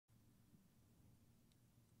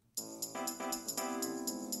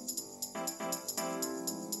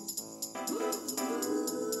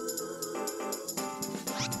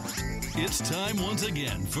It's time once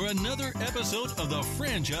again for another episode of the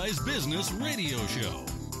Franchise Business Radio Show.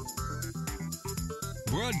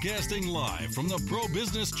 Broadcasting live from the Pro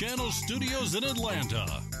Business Channel studios in Atlanta.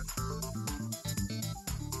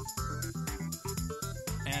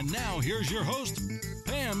 And now here's your host,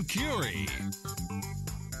 Pam-currie.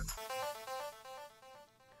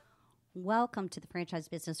 Welcome to the Franchise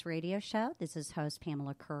Business Radio Show. This is host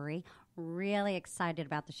Pamela Currie. Really excited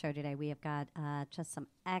about the show today. We have got just some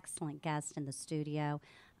excellent guests in the studio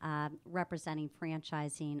representing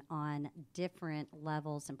franchising on different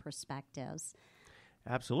levels and perspectives.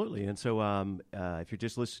 Absolutely. And so if you're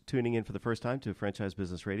just tuning in for the first time to Franchise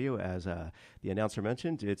Business Radio, as the announcer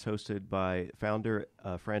mentioned, it's hosted by founder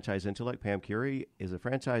of Franchise Intellect. Pam-currie is a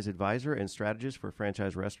franchise advisor and strategist for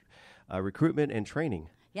franchise recruitment and training.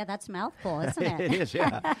 Yeah, that's a mouthful, isn't it? It is,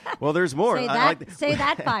 yeah. Well, there's more. Say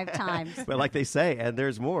that 5 times. But like they say, and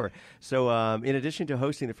there's more. So in addition to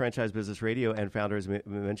hosting the Franchise Business Radio and founder, as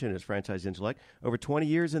mentioned, is Franchise Intellect, over 20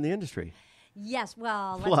 years in the industry. Yes,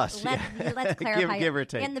 well, let's clarify. give or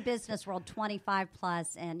take. In the business world, 25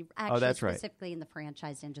 plus, and actually that's specifically in the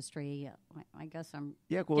franchise industry, I guess I'm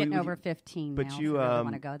getting over 15 but now. You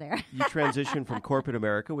want to go there. You transitioned from corporate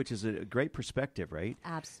America, which is a great perspective, right?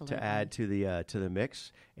 Absolutely. To add to the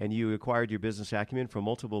mix, and you acquired your business acumen from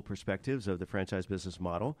multiple perspectives of the franchise business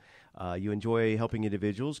model. You enjoy helping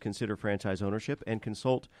individuals consider franchise ownership and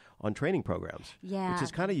consult on training programs. Yeah, which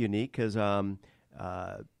is kind of unique because.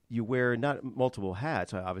 You wear not multiple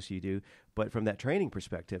hats, obviously you do, but from that training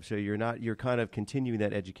perspective. So you're kind of continuing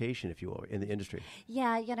that education, if you will, in the industry.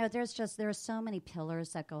 Yeah, there are so many pillars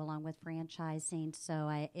that go along with franchising.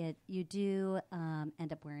 So you do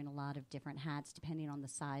end up wearing a lot of different hats depending on the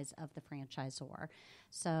size of the franchisor.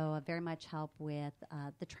 So I very much help with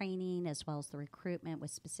the training as well as the recruitment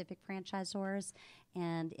with specific franchisors.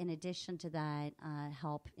 And in addition to that,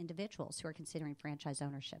 help individuals who are considering franchise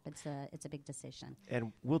ownership. It's a big decision.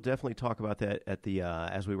 And we'll definitely talk about that at the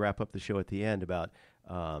as we wrap up the show at the end about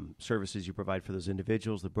services you provide for those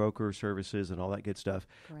individuals, the broker services, and all that good stuff.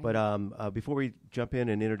 Great. But before we jump in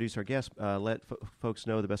and introduce our guests, let folks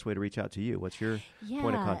know the best way to reach out to you. What's your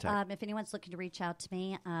point of contact? If anyone's looking to reach out to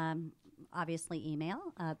me, obviously email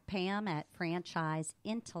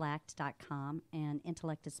pam@franchiseintellect.com, and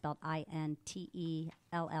intellect is spelled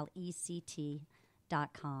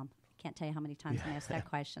INTELLECT.com. Can't tell you how many times I asked that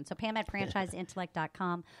question. So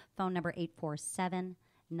pam@franchiseintellect.com, phone number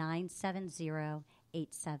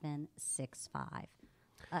 847-970-8765.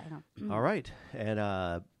 All right.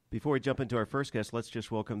 And before we jump into our first guest, let's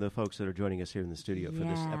just welcome the folks that are joining us here in the studio for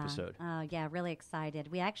this episode. Oh, yeah, really excited.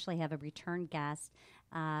 We actually have a return guest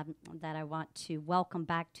that I want to welcome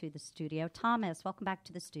back to the studio. Thomas, welcome back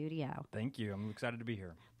to the studio. Thank you. I'm excited to be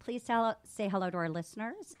here. Please say hello to our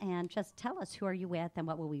listeners and just tell us who are you with and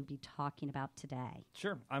what will we be talking about today.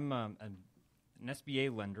 Sure. I'm an SBA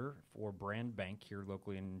lender for Brand Bank here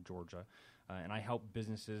locally in Georgia, and I help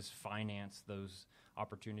businesses finance those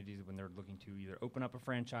opportunities when they're looking to either open up a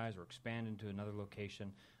franchise or expand into another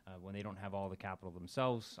location. When they don't have all the capital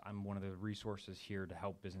themselves, I'm one of the resources here to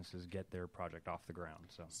help businesses get their project off the ground.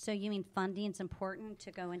 So you mean funding's important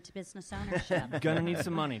to go into business ownership? Gonna need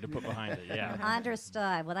some money to put behind it, yeah.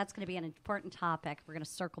 Understood. Well, that's going to be an important topic. We're going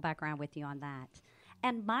to circle back around with you on that.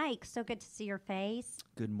 And Mike, so good to see your face.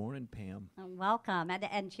 Good morning, Pam. Welcome.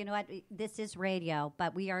 And you know what? This is radio,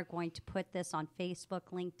 but we are going to put this on Facebook,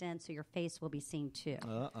 LinkedIn, so your face will be seen too.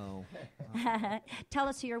 Uh-oh. Tell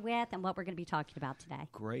us who you're with and what we're going to be talking about today.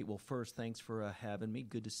 Great. Well, first, thanks for having me.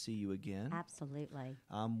 Good to see you again. Absolutely.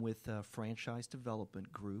 I'm with Franchise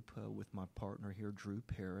Development Group with my partner here, Drew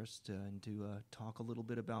Paris, and to talk a little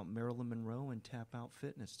bit about Marilyn Monroe and Tapout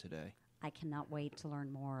Fitness today. I cannot wait to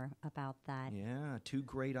learn more about that. Yeah, 2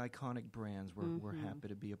 great iconic brands we're happy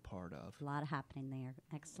to be a part of. A lot happening there.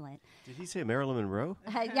 Excellent. Did he say Marilyn Monroe?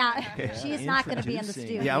 Yeah, she is not going to be in the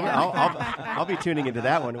studio. Yeah, I'll be tuning into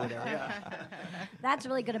that one. Yeah. That's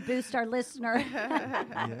really going to boost our listener.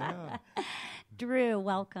 Yeah. Drew,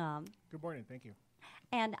 welcome. Good morning. Thank you.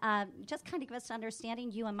 And just kind of give us an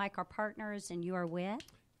understanding, you and Mike are partners, and you are with?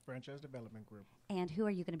 Franchise Development Group. And who are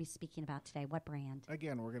you going to be speaking about today? What brand?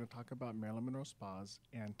 Again, we're going to talk about Marilyn Monroe Spas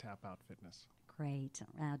and Tapout Fitness. Great.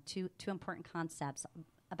 Two important concepts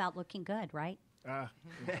about looking good, right? Health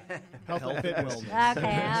and fit wellness.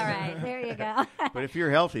 Okay, all right. There you go. But if you're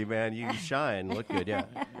healthy, man, you shine, look good, yeah.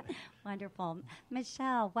 Wonderful.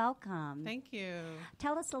 Michelle, welcome. Thank you.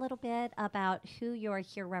 Tell us a little bit about who you're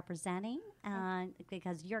here representing,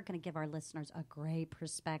 because you're going to give our listeners a great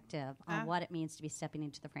perspective on what it means to be stepping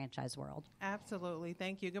into the franchise world. Absolutely.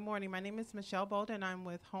 Thank you. Good morning. My name is Michelle Bolden. I'm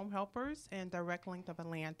with Home Helpers and Direct Link of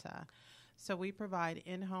Atlanta. So we provide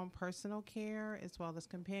in-home personal care as well as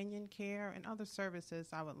companion care and other services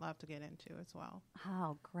I would love to get into as well.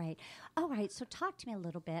 Oh, great. All right. So talk to me a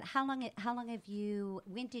little bit.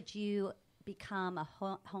 When did you become a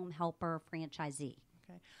home helper franchisee?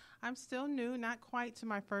 Okay. I'm still new, not quite to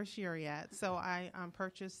my first year yet. So I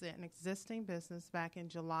purchased an existing business back in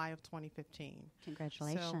July of 2015.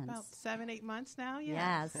 Congratulations. So about 7-8 months now,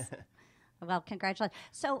 Yes. Well, congratulations.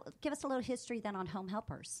 So give us a little history then on Home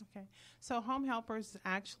Helpers. Okay. So Home Helpers,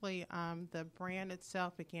 actually, the brand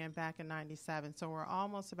itself began back in 97. So we're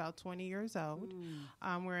almost about 20 years old.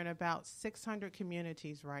 We're in about 600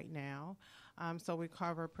 communities right now. So we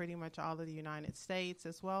cover pretty much all of the United States,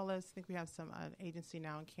 as well as I think we have some agency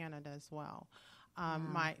now in Canada as well.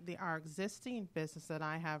 Our existing business that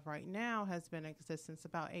I have right now has been in existence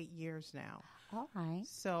about 8 years now. All right.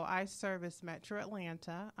 So I service Metro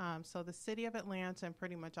Atlanta, so the city of Atlanta and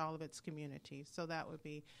pretty much all of its communities. So that would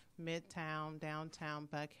be Midtown, Downtown,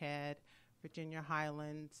 Buckhead, Virginia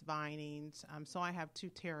Highlands, Vinings. So I have 2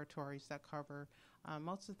 territories that cover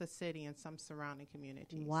most of the city and some surrounding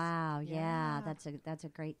communities. Wow, yeah, that's a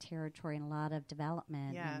great territory and a lot of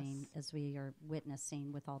development. Yes. I mean, as we are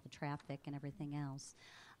witnessing with all the traffic and everything else.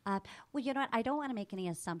 Well, you know what? I don't want to make any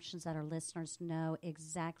assumptions that our listeners know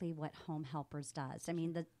exactly what Home Helpers does. I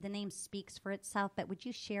mean, the name speaks for itself, but would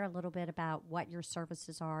you share a little bit about what your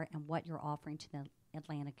services are and what you're offering to the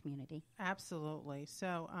Atlanta community? Absolutely.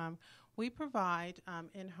 So we provide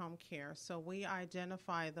in-home care. So we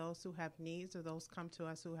identify those who have needs or those come to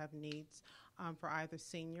us who have needs for either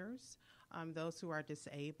seniors, those who are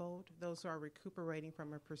disabled, those who are recuperating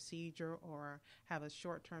from a procedure or have a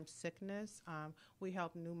short-term sickness. We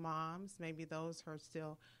help new moms, maybe those who are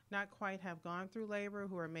still not quite have gone through labor,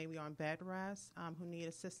 who are maybe on bed rest, who need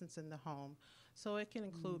assistance in the home. So it can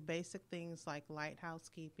include basic things like light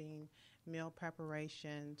housekeeping, meal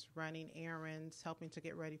preparations, running errands, helping to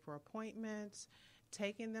get ready for appointments,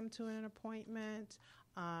 taking them to an appointment,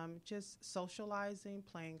 just socializing,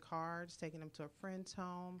 playing cards, taking them to a friend's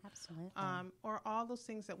home. Absolutely. Or all those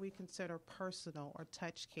things that we consider personal or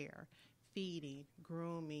touch care. Feeding,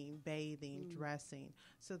 grooming, bathing, dressing.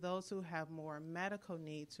 So those who have more medical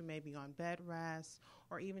needs, who may be on bed rest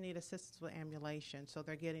or even need assistance with ambulation, so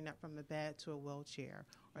they're getting up from the bed to a wheelchair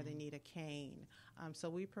or they need a cane. So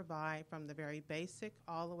we provide from the very basic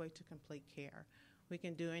all the way to complete care. We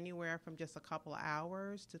can do anywhere from just a couple of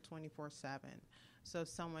hours to 24/7. So if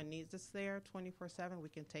someone needs us there 24/7, we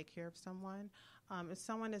can take care of someone. If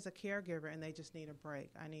someone is a caregiver and they just need a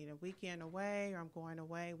break, I need a weekend away or I'm going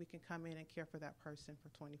away, we can come in and care for that person for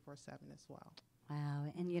 24/7 as well.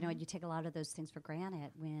 Wow. And, you know, you take a lot of those things for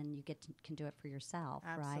granted when you can do it for yourself,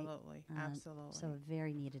 Absolutely. right? Absolutely. So a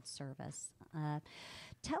very needed service.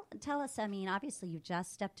 Tell us, I mean, obviously you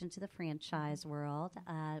just stepped into the franchise world.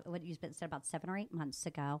 What you said about 7 or 8 months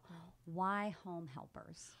ago. Why Home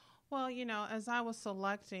Helpers? Well, you know, as I was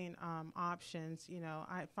selecting options, you know,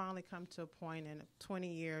 I finally come to a point in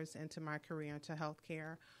 20 years into my career into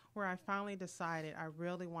healthcare where I finally decided I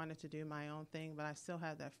really wanted to do my own thing, but I still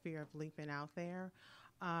had that fear of leaping out there.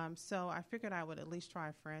 So I figured I would at least try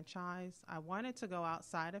a franchise. I wanted to go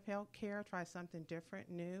outside of healthcare, try something different,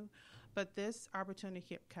 new. But this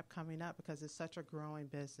opportunity kept coming up because it's such a growing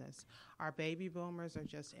business. Our baby boomers are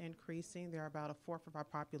just increasing. They're about a fourth of our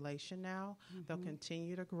population now. They'll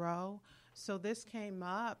continue to grow. So this came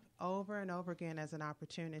up over and over again as an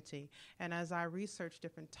opportunity. And as I researched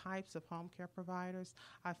different types of home care providers,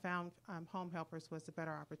 I found Home Helpers was a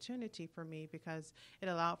better opportunity for me because it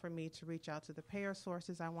allowed for me to reach out to the payer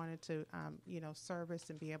sources I wanted to, service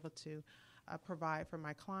and be able to provide for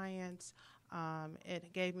my clients.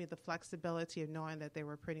 It gave me the flexibility of knowing that they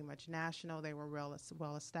were pretty much national, they were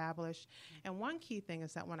well established. And one key thing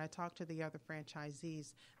is that when I talked to the other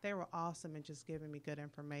franchisees, they were awesome in just giving me good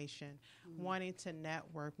information, wanting to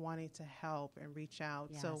network, wanting to help and reach out.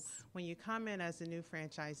 Yes. So when you come in as a new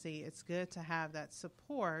franchisee, it's good to have that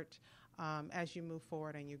support as you move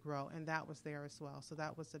forward and you grow. And that was there as well. So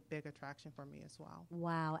that was a big attraction for me as well.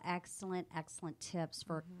 Wow, excellent tips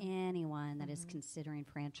for anyone that is considering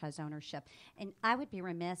franchise ownership. And I would be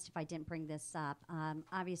remiss if I didn't bring this up.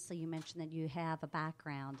 Obviously, you mentioned that you have a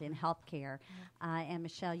background in healthcare. And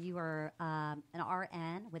Michelle, you are an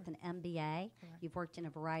RN with an MBA. Correct. You've worked in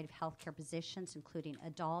a variety of healthcare positions, including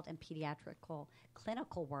adult and pediatric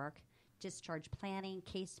clinical work, discharge planning,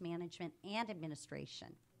 case management, and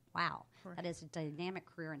administration. Wow, Correct. That is a dynamic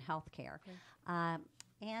career in healthcare.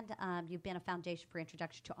 And you've been a foundation for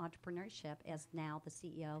introduction to entrepreneurship as now the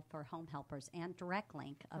CEO for Home Helpers and Direct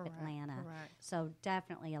Link of Atlanta. Correct. So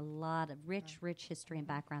definitely a lot of rich history and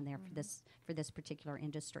background there for this particular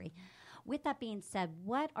industry. With that being said,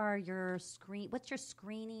 what's your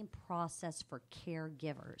screening process for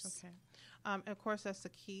caregivers? Okay. Of course, that's the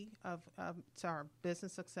key to our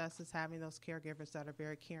business success is having those caregivers that are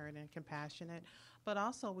very caring and compassionate. But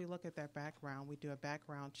also, we look at their background. We do a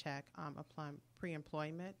background check, applying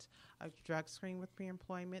pre-employment, a drug screen with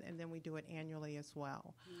pre-employment, and then we do it annually as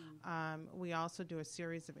well. We also do a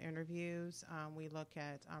series of interviews. We look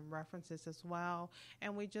at references as well,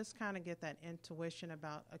 and we just kind of get that intuition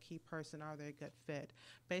about a key person. Are they a good fit?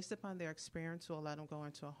 Based upon their experience, we'll let them go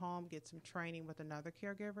into a home, get some training with another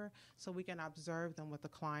caregiver, so we can observe them with the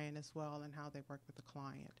client as well and how they work with the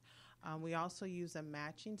client. We also use a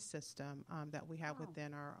matching system that we have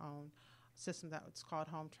within our own system that's called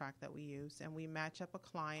Home Track that we use, and we match up a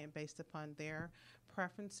client based upon their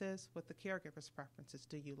preferences with the caregiver's preferences.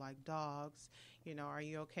 Do you like dogs? Are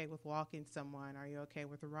you okay with walking someone? Are you okay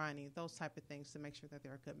with running? Those type of things to make sure that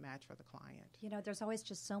they're a good match for the client. There's always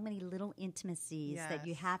just so many little intimacies that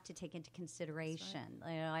you have to take into consideration.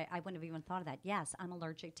 Right. I wouldn't have even thought of that. Yes, I'm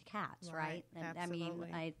allergic to cats, right? And, Absolutely.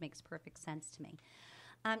 It makes perfect sense to me.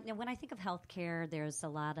 Now, when I think of healthcare, there's a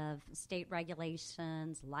lot of state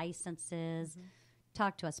regulations, licenses.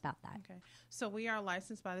 Talk to us about that. Okay. So we are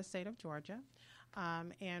licensed by the state of Georgia.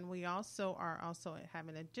 And we also have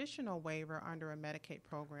an additional waiver under a Medicaid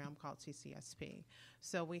program called CCSP.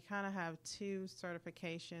 So we kind of have two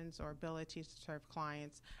certifications or abilities to serve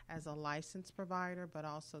clients as a licensed provider, but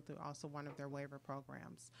also through one of their waiver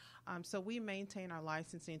programs. So we maintain our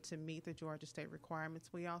licensing to meet the Georgia state requirements.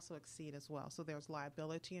 We also exceed as well. So there's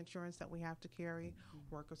liability insurance that we have to carry,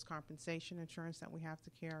 workers' compensation insurance that we have to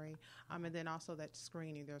carry, and then also that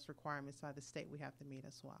screening, there's requirements by the state we have to meet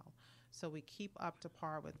as well. So we keep up to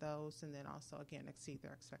par with those and then also, again, exceed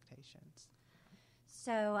their expectations.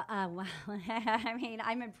 So, I'm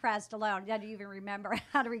impressed alone. I don't even remember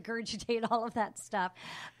how to regurgitate all of that stuff.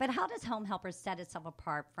 But how does Home Helpers set itself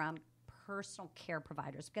apart from personal care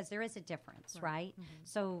providers? Because there is a difference, right?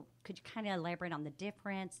 So could you kind of elaborate on the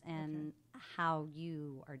difference and how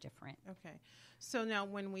you are different? Okay. So now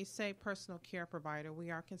when we say personal care provider, we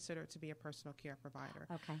are considered to be a personal care provider.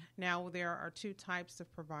 Okay. Now there are two types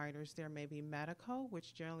of providers. There may be medical,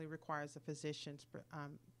 which generally requires a physician's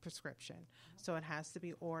prescription. So it has to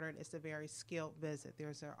be ordered. It's a very skilled visit.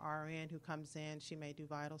 There's an RN who comes in. She may do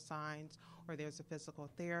vital signs, or there's a physical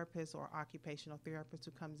therapist or occupational therapist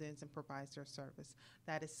who comes in and provides their service.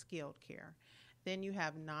 That is skilled care. Then you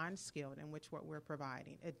have non-skilled, in which what we're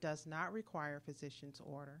providing. It does not require a physician's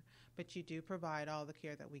order, but you do provide all the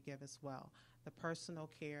care that we give as well. The personal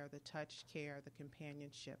care, the touch care, the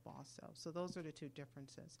companionship also. So those are the two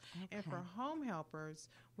differences. Okay. And for home helpers,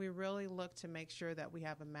 we really look to make sure that we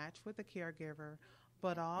have a match with the caregiver,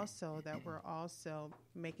 but also that we're also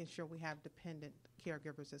making sure we have dependent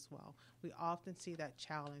caregivers as well. We often see that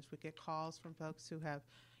challenge. We get calls from folks who have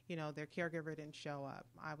their caregiver didn't show up.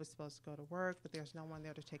 I was supposed to go to work, but there's no one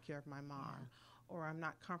there to take care of my mom. Or I'm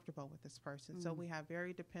not comfortable with this person. So we have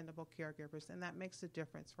very dependable caregivers, and that makes a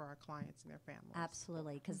difference for our clients and their families.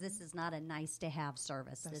 Absolutely, because this is not a nice-to-have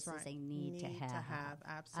service. That's this right. is a need-to-have.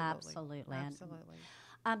 Absolutely.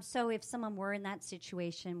 So if someone were in that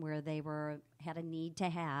situation where they had a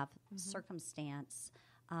need-to-have circumstance,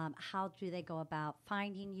 how do they go about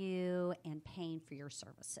finding you and paying for your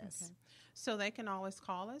services? Okay. So they can always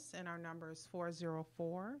call us, and our number is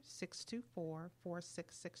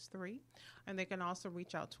 404-624-4663. And they can also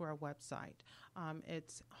reach out to our website.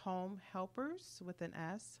 It's Home Helpers with an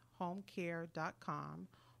S,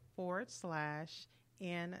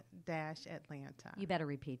 homecare.com/N-Atlanta. You better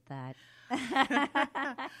repeat that.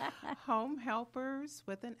 Home Helpers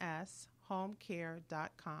with an S,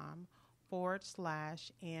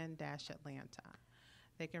 homecare.com/N-Atlanta.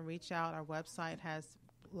 They can reach out. Our website has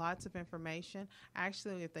lots of information.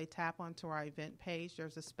 Actually, if they tap onto our event page,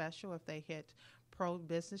 there's a special. If they hit Pro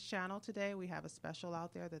Business Channel today, we have a special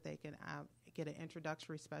out there that they can get an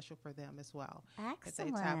introductory special for them as well. Excellent. If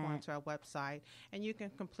they tap onto our website, and you can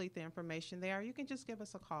complete the information there. You can just give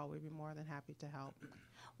us a call. We'd be more than happy to help.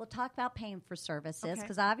 We'll talk about paying for services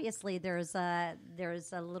because obviously there's a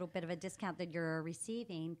little bit of a discount that you're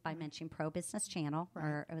receiving by mentioning Pro Business Channel.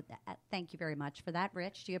 Right. Thank you very much for that,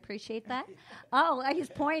 Rich. Do you appreciate that? Oh, he's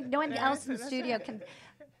pointing. No one else in the studio can.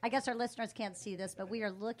 I guess our listeners can't see this, but we are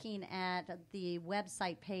looking at the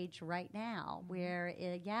website page right now where,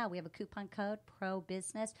 we have a coupon code, Pro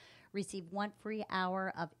Business. Receive 1 free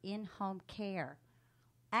hour of in-home care.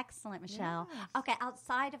 Excellent, Michelle. Yes. Okay,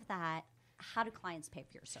 outside of that, how do clients pay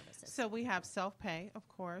for your services? So we have self-pay, of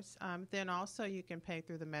course. Then also you can pay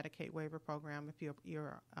through the Medicaid waiver program if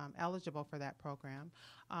you're eligible for that program.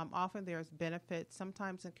 Often there's benefits.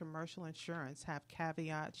 Sometimes in commercial insurance have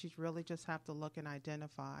caveats. You really just have to look and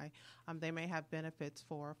identify. They may have benefits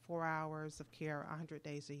for 4 hours of care 100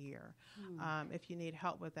 days a year. If you need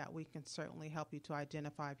help with that, we can certainly help you to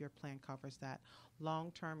identify if your plan covers that.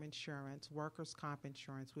 Long-term insurance, workers' comp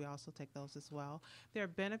insurance, we also take those as well. There are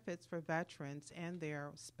benefits for veterans and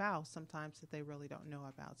their spouse sometimes that they really don't know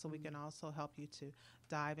about. So we can also help you to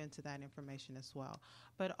dive into that information as well.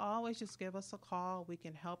 But always just give us a call. We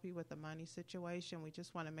can help you with the money situation. We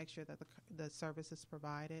just want to make sure that the service is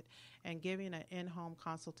provided. And giving an in-home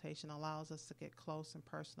consultation allows us to get close and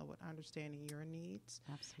personal with understanding your needs.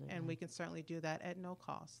 Absolutely. And we can certainly do that at no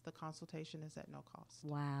cost. The consultation is at no cost.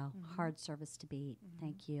 Wow. Hard service to beat.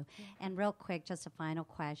 Thank you. And real quick, just a final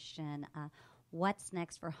question. What's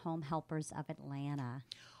next for Home Helpers of Atlanta?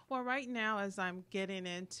 Well, right now, as I'm getting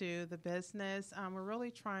into the business, we're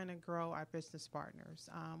really trying to grow our business partners.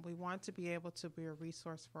 We want to be able to be a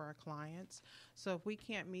resource for our clients. So if we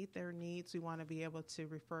can't meet their needs, we want to be able to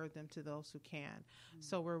refer them to those who can.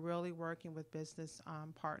 So we're really working with business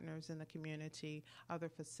partners in the community, other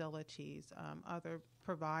facilities, other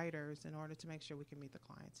providers in order to make sure we can meet the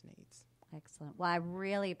client's needs. Excellent. Well, I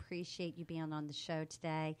really appreciate you being on the show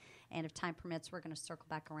today. And if time permits, we're going to circle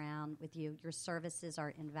back around with you. Your services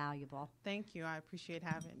are invaluable. Thank you. I appreciate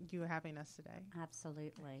having us today.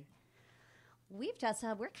 Absolutely. We've just,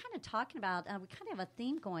 we're kind of talking about, we kind of have a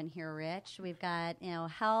theme going here, Rich. We've got,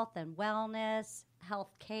 health and wellness,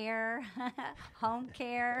 health care, home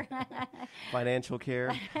care. Financial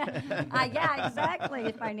care. Yeah, exactly.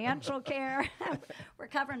 Financial care. We're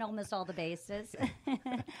covering almost all the bases.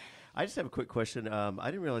 I just have a quick question. I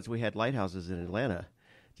didn't realize we had lighthouses in Atlanta.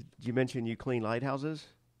 Did you mention you clean lighthouses?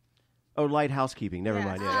 Oh, light housekeeping. Never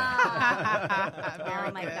mind. Yeah.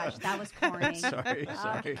 Oh, my gosh. That was corny. Sorry.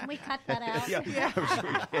 Can we cut that out? Yeah. I'm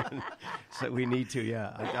sure we can. So we need to,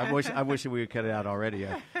 yeah. I wish we would cut it out already.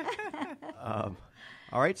 Yeah.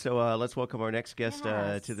 All right, so let's welcome our next guest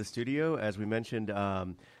to the studio. As we mentioned,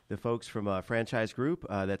 the folks from Franchise Group.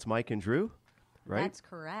 That's Mike and Drew. Right? That's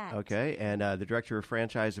correct. Okay, and the Director of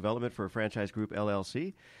Franchise Development for Franchise Group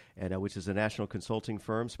LLC, and which is a national consulting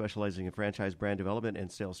firm specializing in franchise brand development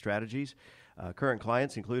and sales strategies. Current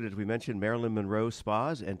clients included, as we mentioned, Marilyn Monroe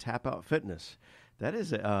Spas and Tapout Fitness. That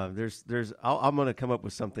is, I'm going to come up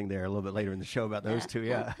with something there a little bit later in the show about those two,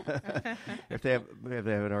 yeah. if they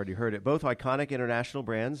haven't already heard it. Both iconic international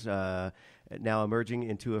brands now emerging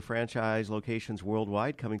into a franchise locations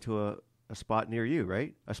worldwide, coming to a spot near you,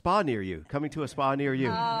 right? A spa near you. Coming to a spa near you.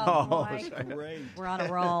 Great. We're on a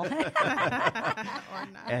roll.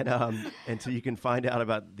 And so you can find out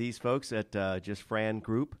about these folks at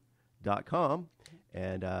justfrangroup.com.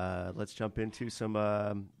 And let's jump into some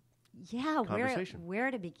conversation. Where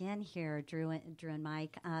to begin here, Drew and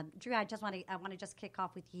Mike? Drew, I want to just kick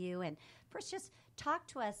off with you, and first, just talk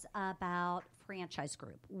to us about Franchise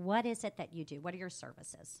Group. What is it that you do? What are your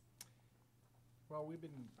services? Well, we've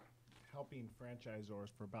been helping franchisors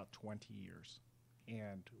for about 20 years,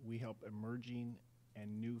 and we help emerging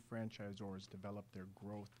and new franchisors develop their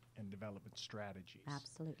growth and development strategies.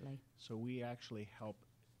 Absolutely. So we actually help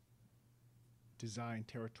design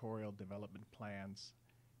territorial development plans,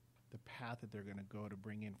 the path that they're going to go to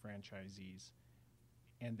bring in franchisees,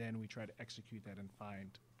 and then we try to execute that and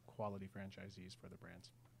find quality franchisees for the brands.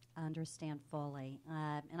 Understand fully.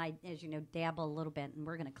 And I, as you know, dabble a little bit, and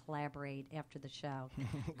we're going to collaborate after the show.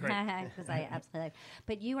 Great. Because I absolutely.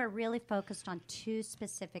 But you are really focused on two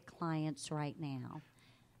specific clients right now,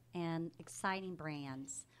 and exciting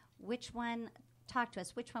brands. Which one? Talk to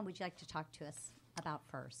us. Which one would you like to talk to us about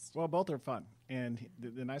first? Well, both are fun, and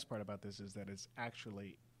the nice part about this is that it's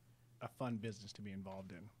actually a fun business to be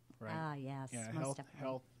involved in, right? Ah, yes. Yeah, most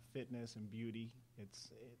health, fitness, and beauty.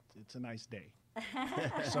 It's a nice day.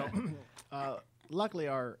 So, luckily,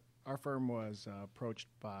 our firm was approached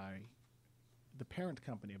by the parent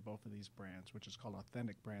company of both of these brands, which is called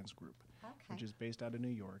Authentic Brands Group, which is based out of New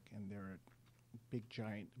York, and they're a big,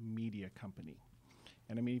 giant media company.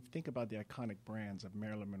 And I mean, if you think about the iconic brands of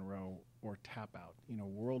Marilyn Monroe or Tapout,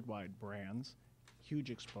 worldwide brands,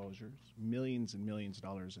 huge exposures, millions and millions of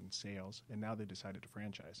dollars in sales, and now they decided to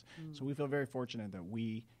franchise. So we feel very fortunate that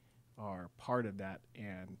we are part of that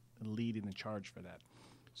and leading the charge for that.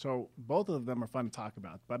 So both of them are fun to talk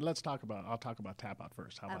about, but I'll talk about Tapout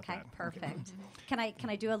first. How about that? Okay, perfect. Can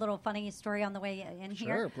I do a little funny story on the way in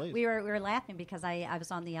here? Sure, please. We were laughing because I was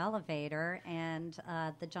on the elevator, and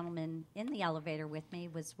the gentleman in the elevator with me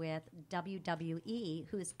was with WWE,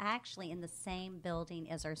 who's actually in the same building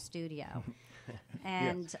as our studio.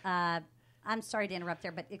 And I'm sorry to interrupt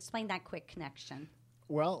there, but explain that quick connection.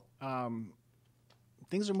 Well,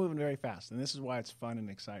 things are moving very fast, and this is why it's fun and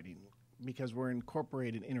exciting, because we're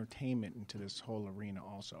incorporating entertainment into this whole arena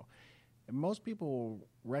also. And most people will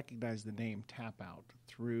recognize the name Tapout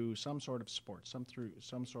through some sort of sport, through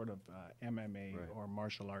some sort of MMA or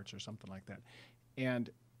martial arts or something like that.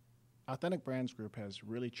 And Authentic Brands Group has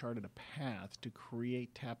really charted a path to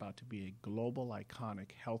create Tapout to be a global,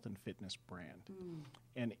 iconic health and fitness brand.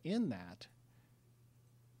 And in that,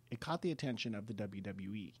 it caught the attention of the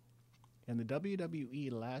WWE. And the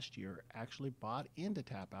WWE last year actually bought into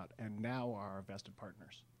Tapout and now are our vested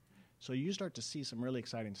partners. So you start to see some really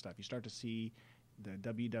exciting stuff. You start to see the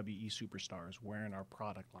WWE superstars wearing our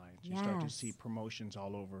product lines. You start to see promotions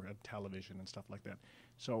all over television and stuff like that.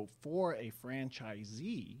 So for a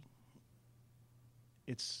franchisee,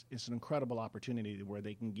 it's an incredible opportunity where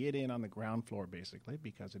they can get in on the ground floor, basically,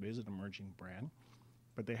 because it is an emerging brand.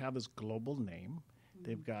 But they have this global name.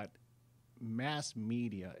 They've got mass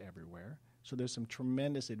media everywhere. So there's some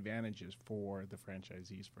tremendous advantages for the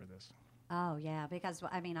franchisees for this. Oh, yeah, because,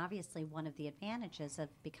 I mean, obviously one of the advantages of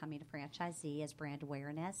becoming a franchisee is brand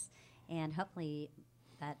awareness, and hopefully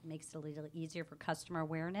that makes it a little easier for customer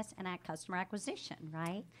awareness and customer acquisition,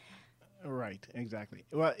 right? Right, exactly.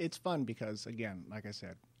 Well, it's fun because, again, like I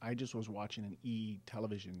said, I just was watching an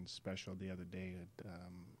television special the other day at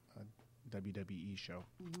a WWE show,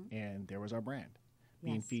 and there was our brand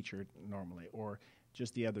being featured normally. Or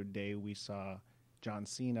just the other day, we saw John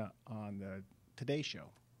Cena on the Today Show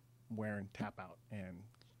wearing Tapout and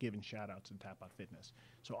giving shout-outs to Tapout Fitness.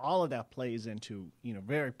 So all of that plays into,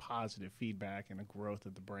 very positive feedback and the growth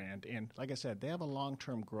of the brand. And like I said, they have a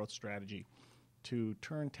long-term growth strategy to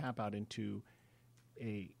turn Tapout into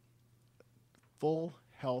a full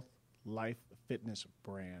health, life, fitness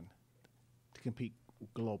brand to compete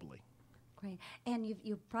globally. Great. And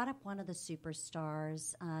you brought up one of the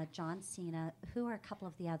superstars, John Cena. Who are a couple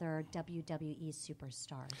of the other WWE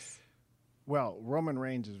superstars? Well, Roman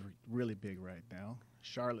Reigns is really big right now.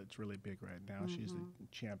 Charlotte's really big right now. She's the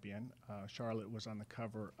champion. Charlotte was on the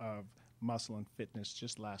cover of Muscle and Fitness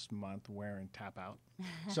just last month wearing Tapout.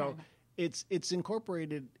 So it's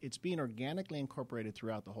incorporated. It's being organically incorporated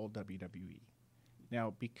throughout the whole WWE.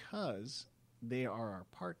 Now, because they are our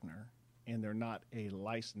partner and they're not a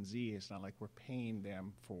licensee, it's not like we're paying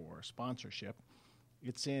them for sponsorship.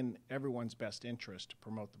 It's in everyone's best interest to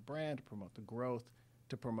promote the brand, to promote the growth,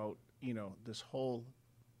 to promote, this whole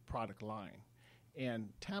product line. And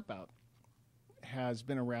Tapout has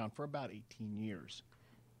been around for about 18 years.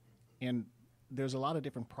 And there's a lot of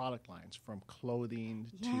different product lines, from clothing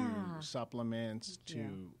to supplements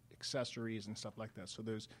to accessories and stuff like that. So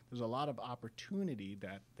there's a lot of opportunity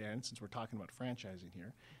that then, since we're talking about franchising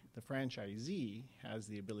here, the franchisee has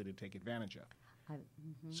the ability to take advantage of.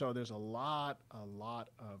 So there's a lot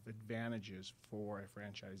of advantages for a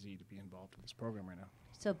franchisee to be involved in this program right now.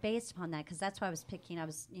 So based upon that, because that's why I was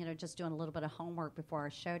just doing a little bit of homework before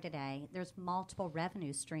our show today, there's multiple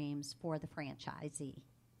revenue streams for the franchisee.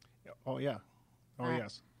 Oh, yeah.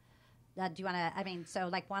 Yes. Do you want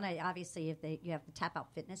to, obviously, you have the Tapout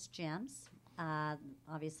Fitness gyms,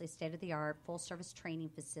 obviously state-of-the-art, full-service training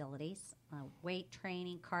facilities, weight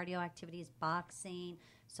training, cardio activities, boxing,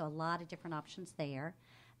 so a lot of different options there.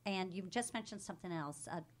 And you just mentioned something else.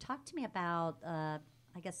 Talk to me about,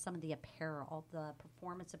 some of the apparel, the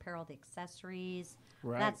performance apparel, the accessories.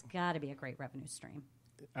 Right. That's got to be a great revenue stream.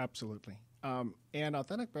 Absolutely. And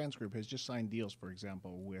Authentic Brands Group has just signed deals, for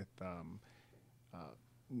example, with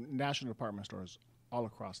national department stores all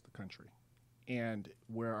across the country, and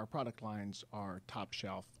where our product lines are top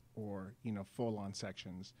shelf or full-on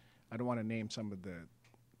sections. I don't want to name some of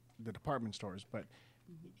the department stores, but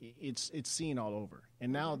it's seen all over.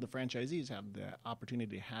 And now the franchisees have the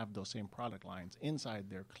opportunity to have those same product lines inside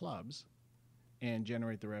their clubs and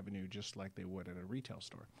generate the revenue just like they would at a retail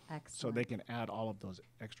store. Excellent. So they can add all of those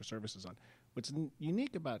extra services on. What's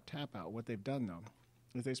unique about Tapout, what they've done, though,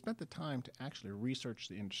 is they spent the time to actually research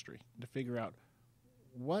the industry, to figure out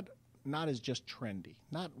what not is just trendy,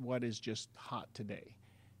 not what is just hot today.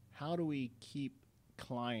 How do we keep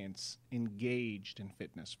clients engaged in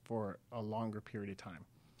fitness for a longer period of time?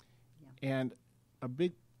 Yeah. And a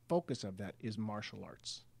big focus of that is martial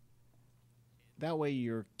arts. That way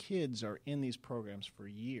your kids are in these programs for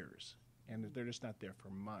years, and they're just not there for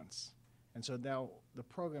months. And so now the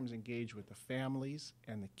programs engage with the families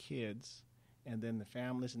and the kids, and then the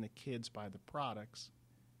families and the kids buy the products,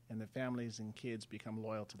 and the families and kids become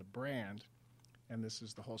loyal to the brand. And this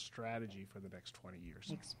is the whole strategy for the next 20 years.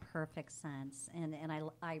 Makes perfect sense. And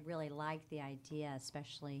I really like the idea,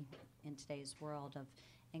 especially in today's world, of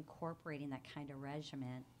incorporating that kind of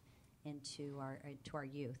regimen into our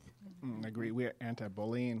youth. I agree. We're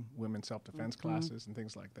anti-bullying, women's self-defense classes, and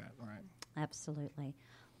things like that. Right. Absolutely.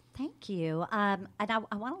 Thank you. And I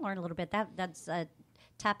want to learn a little bit. That's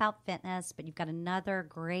Tapout Fitness, but you've got another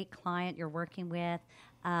great client you're working with,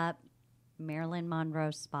 Marilyn Monroe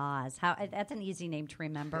Spas. That's an easy name to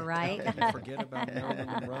remember, right? Forget about Marilyn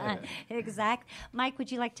Monroe. Exactly. Mike,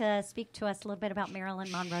 would you like to speak to us a little bit about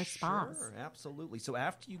Marilyn Monroe Spas? Sure, absolutely. So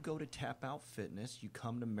after you go to Tapout Fitness, you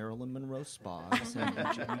come to Marilyn Monroe Spas, and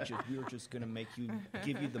we're just going to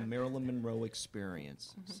give you the Marilyn Monroe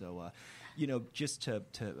experience. So, just to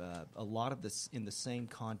a lot of this in the same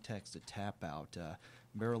context of Tapout.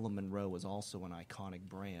 Marilyn Monroe is also an iconic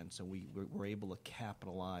brand, so we're able to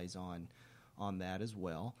capitalize on that as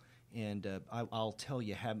well. And I'll tell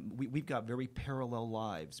you, we've got very parallel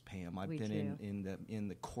lives, Pam. I've been in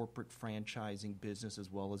the corporate franchising business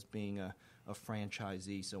as well as being a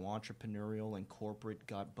franchisee. So entrepreneurial and corporate,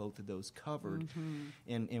 got both of those covered.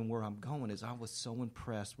 And where I'm going is I was so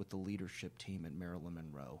impressed with the leadership team at Marilyn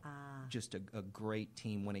Monroe. Just a great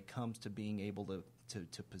team when it comes to being able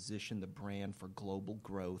to position the brand for global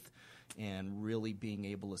growth and really being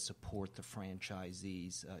able to support the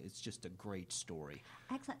franchisees. It's just a great story.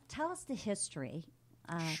 Excellent. Tell us the history.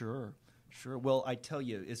 Sure. Well, I tell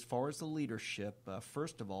you, as far as the leadership,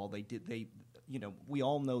 first of all, we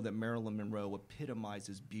all know that Marilyn Monroe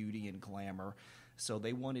epitomizes beauty and glamour. So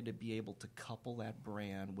they wanted to be able to couple that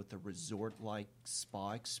brand with a resort-like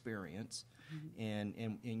spa experience.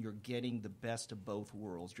 And you're getting the best of both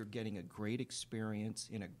worlds. You're getting a great experience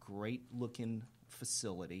in a great-looking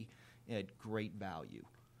facility at great value.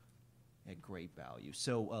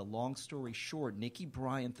 So long story short, Nikki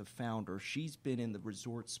Bryant, the founder, she's been in the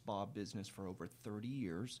resort spa business for over 30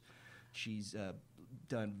 years. She's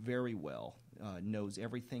done very well, knows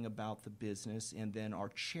everything about the business. And then our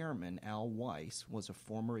chairman, Al Weiss, was a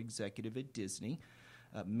former executive at Disney.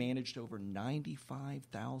 Managed over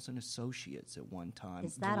 95,000 associates at one time.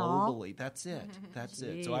 Is that globally. all? That's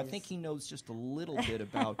it. So I think he knows just a little bit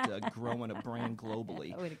about growing a brand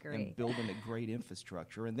globally. I would agree. And building a great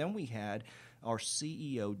infrastructure. And then we had our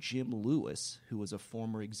CEO, Jim Lewis, who was a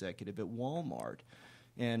former executive at Walmart.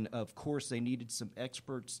 And, of course, they needed some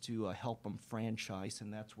experts to help them franchise,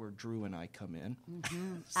 and that's where Drew and I come in.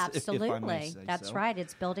 Absolutely. That's right.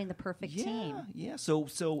 It's building the perfect team. Yeah. So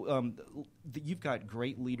you've got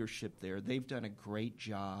great leadership there. They've done a great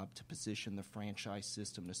job to position the franchise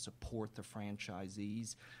system to support the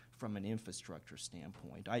franchisees from an infrastructure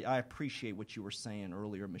standpoint. I appreciate what you were saying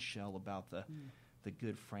earlier, Michelle, about the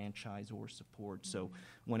good franchisor support. So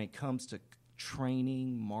when it comes to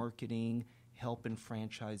training, marketing, helping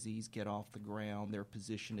franchisees get off the ground, they're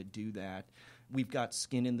positioned to do that. We've got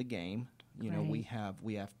skin in the game. We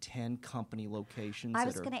have 10 company locations. I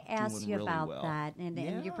was going to ask you about that,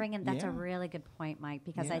 and you're bringing that's a really good point, Mike,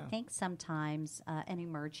 because I think sometimes an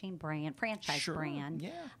emerging brand, franchise brand,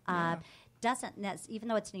 doesn't even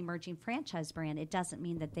though it's an emerging franchise brand, it doesn't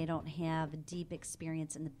mean that they don't have deep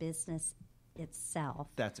experience in the business itself.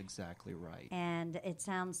 That's exactly right. And it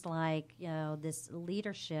sounds like this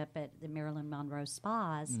leadership at the Marilyn Monroe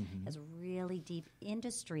Spas has really deep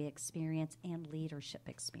industry experience and leadership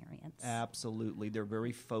experience. Absolutely. They're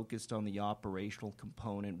very focused on the operational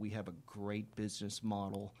component. We have a great business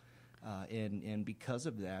model. And because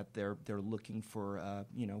of that, they're looking for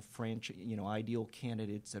ideal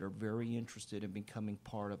candidates that are very interested in becoming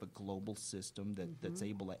part of a global system that's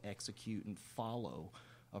able to execute and follow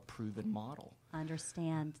a proven model.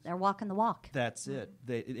 Understand. They're walking the walk. That's it.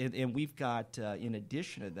 And we've got, in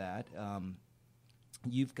addition to that,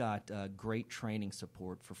 you've got great training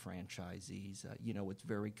support for franchisees. It's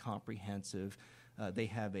very comprehensive. They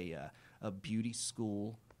have a beauty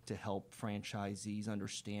school to help franchisees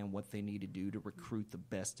understand what they need to do to recruit the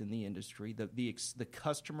best in the industry. The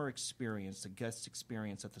customer experience, the guest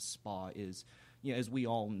experience at the spa is, as we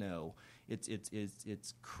all know,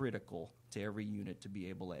 it's critical to every unit to be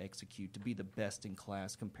able to execute, to be the best in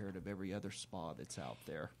class compared to every other spa that's out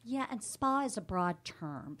there. Yeah, and spa is a broad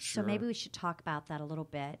term, Sure. so maybe we should talk about that a little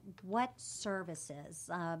bit. What services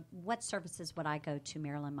would I go to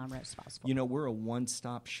Marilyn Monroe Spas for? You know, we're a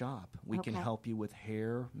one-stop shop. We can Okay. help you with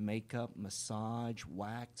hair, makeup, massage,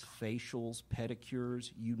 wax, facials,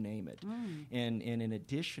 pedicures, you name it. And in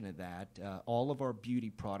addition to that, all of our beauty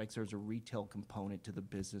products, there's a retail component to the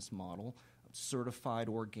business model. Certified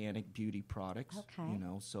organic beauty products. Okay. You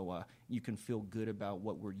know, so you can feel good about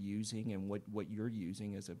what we're using and what you're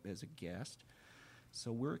using as a guest.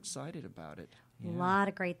 So we're excited about it. A Yeah. lot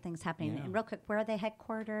of great things happening. Yeah. And real quick, where are they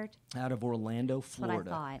headquartered? Out of Orlando, what I Florida.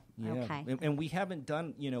 thought. Yeah. Okay. And we haven't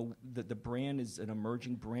done, you know, the brand is an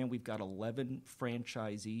emerging brand. We've got 11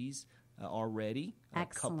 franchisees already, a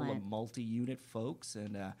couple of Excellent. multi-unit folks.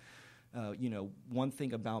 And, you know, one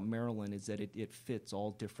thing about Maryland is that it fits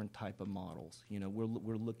all different type of models. You know,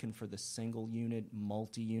 we're looking for the single unit,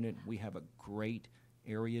 multi-unit. We have a great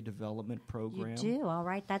area development program. You do, all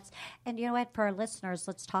right. And you know what? For our listeners,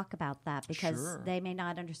 let's talk about that because Sure. they may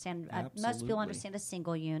not understand. Most people Absolutely. understand a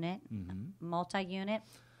single unit, multi-unit,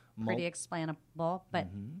 Mul- pretty explainable. But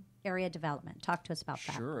area development, talk to us about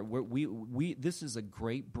that. Sure. We this is a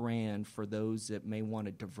great brand for those that may want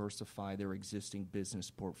to diversify their existing business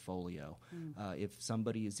portfolio. If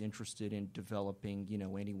somebody is interested in developing, you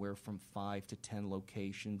know, anywhere from 5 to 10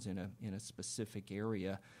 locations in a specific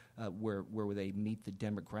area where they meet the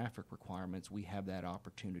demographic requirements, we have that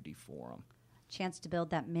opportunity for them. Chance to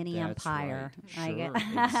build that mini That's empire. right. I Sure, get-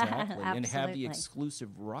 exactly. And have the Absolutely.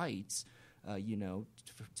 exclusive rights, you know,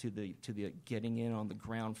 to the getting in on the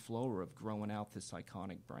ground floor of growing out this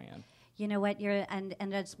iconic brand. You know what? And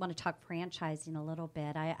I just want to talk franchising a little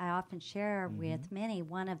bit. I often share with many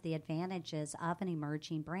one of the advantages of an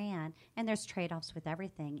emerging brand, and there's trade-offs with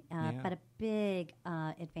everything, but a big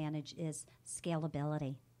advantage is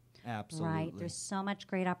scalability. Absolutely. Right? There's so much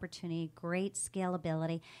great opportunity, great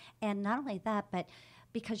scalability, and not only that, but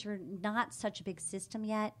because you're not such a big system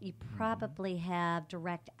yet, you probably have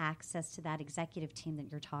direct access to that executive team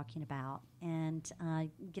that you're talking about, and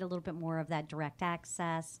get a little bit more of that direct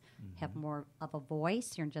access, have more of a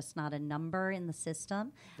voice. You're just not a number in the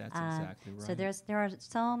system. That's exactly right. So there are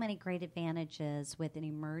so many great advantages with an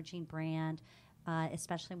emerging brand.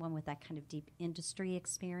 Especially one with that kind of deep industry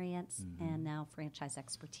experience and now franchise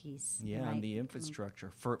expertise. Yeah, right? and the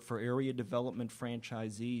infrastructure. For area development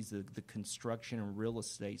franchisees, the construction and real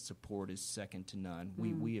estate support is second to none.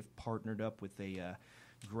 We have partnered up with a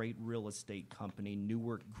great real estate company,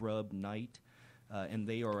 Newark Grubb Knight, and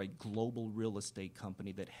they are a global real estate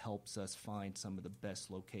company that helps us find some of the best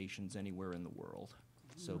locations anywhere in the world.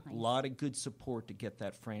 So a lot of good support to get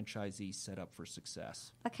that franchisee set up for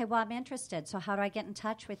success. Okay, well, I'm interested. So how do I get in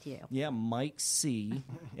touch with you? Yeah, Mike C.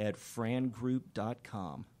 at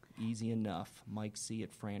frangroup.com. Easy enough. Mike C.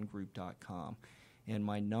 at frangroup.com. And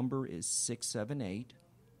my number is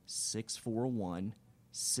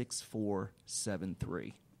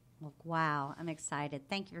 678-641-6473. Well, wow, I'm excited.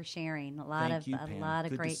 Thank you for sharing. A lot Thank you, of Pam.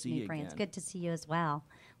 Good to great see new you brands. again. Good to see you as well.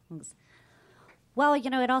 Thanks. Well, you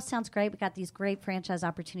know, it all sounds great. We got these great franchise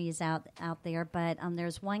opportunities out there, but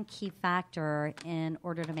there's one key factor in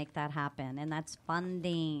order to make that happen, and that's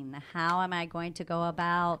funding. How am I going to go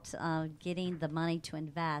about getting the money to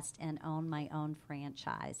invest and own my own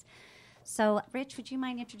franchise? So, Rich, would you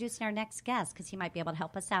mind introducing our next guest, because he might be able to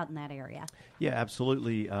help us out in that area? Yeah,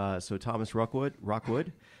 absolutely. So Thomas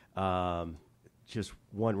Rockwood, just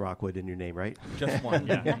one Rockwood in your name, right? Just one,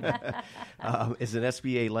 yeah. Is an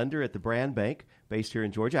SBA lender at the Brand Bank, based here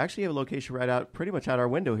in Georgia. Actually, you have a location right out, pretty much out our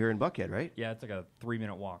window here in Buckhead, right? Yeah, it's like a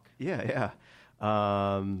 3-minute walk. Yeah.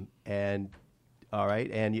 And all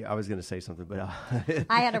right, and I was going to say something, but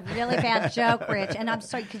I had a really bad joke, Rich, and I'm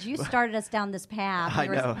sorry, because you started us down this path. I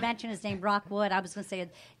You know. mentioned his name, Rockwood. I was going to say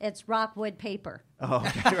it's Rockwood paper. oh,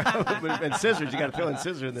 okay. And scissors. You got to throw in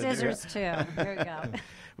scissors in there. Scissors, too. There you go.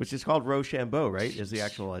 Which is called Rochambeau, right? Is the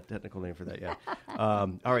actual technical name for that? Yeah. All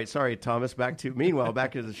right. Sorry, Thomas. Back to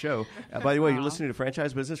the show. By the way, you're listening to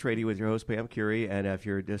Franchise Business Radio with your host Pam-currie, and if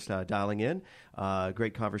you're just dialing in,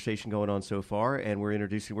 great conversation going on so far, and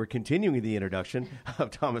we're continuing the introduction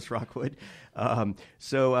of Thomas Rockwood.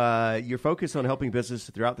 So you're focused on helping businesses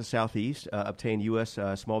throughout the Southeast obtain U.S.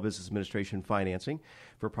 Small Business Administration financing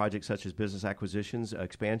for projects such as business acquisitions,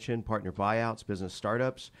 expansion, partner buyouts, business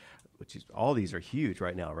startups. Which is all these are huge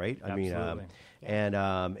right now, right? Absolutely.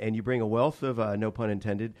 And you bring a wealth of no pun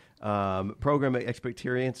intended program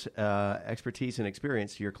expertise and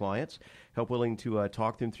experience to your clients. Help willing to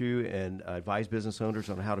talk them through and advise business owners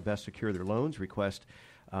on how to best secure their loans. Request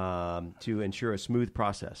to ensure a smooth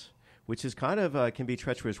process which is kind of can be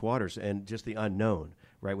treacherous waters and just the unknown,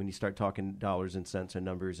 right? When you start talking dollars and cents and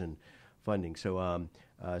numbers and funding. So,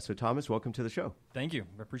 so Thomas, welcome to the show. Thank you.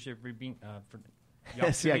 I appreciate for being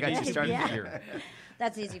See, I got you started here.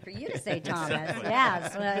 That's easy for you to say, Thomas.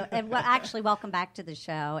 Yes. And actually, welcome back to the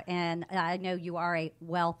show. And I know you are a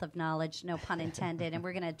wealth of knowledge, no pun intended. And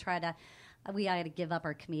we're going to try to, we got to give up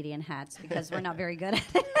our comedian hats because we're not very good at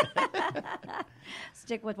it.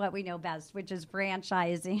 Stick with what we know best, which is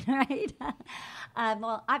franchising, right?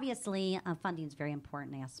 Well, obviously, funding is a very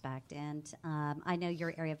important aspect. And I know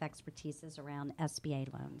your area of expertise is around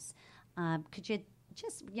SBA loans. Could you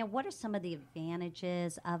just, what are some of the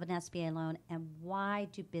advantages of an SBA loan, and why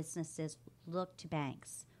do businesses look to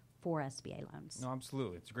banks for SBA loans? No,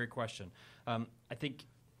 absolutely. It's a great question. I think,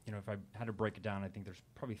 if I had to break it down, I think there's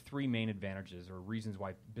probably three main advantages or reasons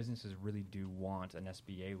why businesses really do want an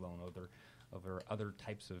SBA loan over other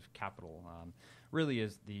types of capital. Really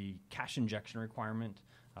is the cash injection requirement,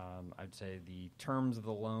 I'd say the terms of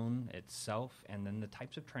the loan itself, and then the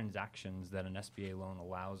types of transactions that an SBA loan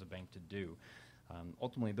allows a bank to do.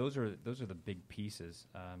 Ultimately, those are the big pieces.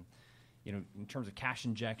 In terms of cash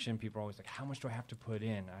injection, people are always like, how much do I have to put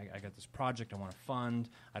in? I got this project I want to fund.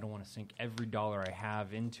 I don't want to sink every dollar I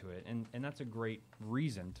have into it. And that's a great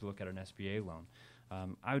reason to look at an SBA loan.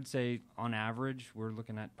 I would say, on average, we're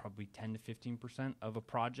looking at probably 10 to 15% of a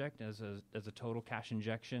project as a total cash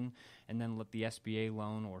injection, and then let the SBA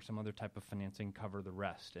loan or some other type of financing cover the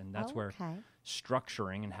rest. And that's where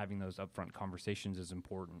structuring and having those upfront conversations is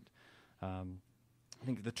important. I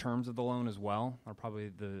think the terms of the loan as well are probably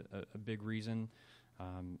a big reason.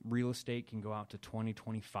 Real estate can go out to 20,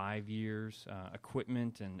 25 years.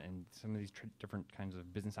 Equipment and some of these different kinds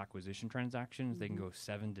of business acquisition transactions, they can go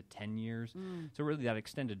 7 to 10 years. So really that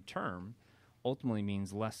extended term ultimately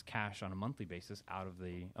means less cash on a monthly basis out of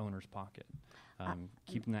the owner's pocket,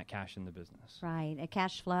 keeping that cash in the business. Right, a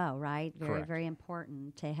cash flow, right? Very, Correct. very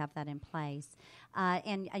important to have that in place.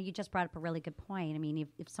 And you just brought up a really good point. I mean,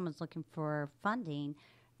 if someone's looking for funding,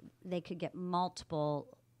 they could get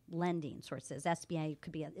multiple lending sources. SBA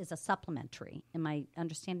could be is a supplementary. Am I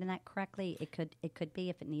understanding that correctly? It could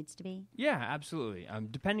be if it needs to be. Yeah, absolutely.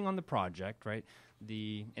 Depending on the project, right?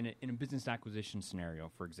 In a business acquisition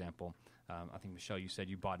scenario, for example, I think, Michelle, you said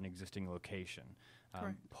you bought an existing location.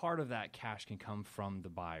 Part of that cash can come from the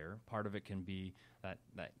buyer. Part of it can be that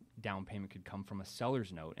down payment could come from a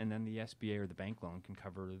seller's note, and then the SBA or the bank loan can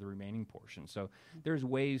cover the remaining portion. So there's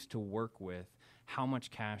ways to work with how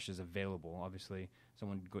much cash is available. Obviously,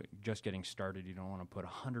 someone just getting started, you don't want to put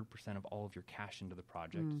 100% of all of your cash into the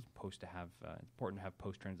project. It's important to have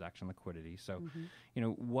post-transaction liquidity. So,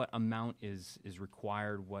 what amount is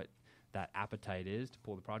required, what that appetite is to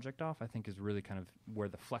pull the project off, I think is really kind of where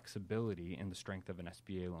the flexibility and the strength of an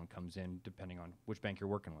SBA loan comes in, depending on which bank you're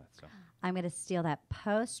working with. So I'm going to steal that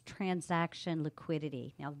post-transaction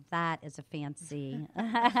liquidity. Now that is a fancy.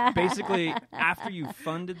 basically, after you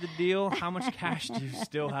funded the deal, how much cash do you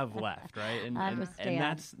still have left, right? And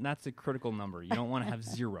that's a critical number. You don't want to have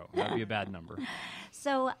zero. That'd be a bad number.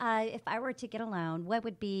 So if I were to get a loan, what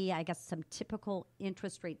would be, I guess, some typical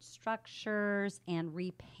interest rate structures and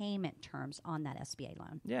repayment terms on that SBA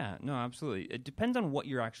loan? Yeah, no, absolutely. It depends on what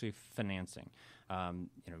you're actually financing.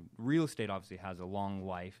 Real estate obviously has a long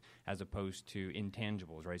life as opposed to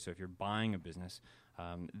intangibles, right? So if you're buying a business,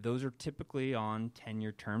 those are typically on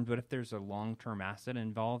 10-year terms. But if there's a long-term asset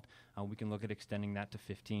involved, we can look at extending that to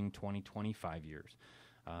 15, 20, 25 years.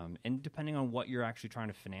 And depending on what you're actually trying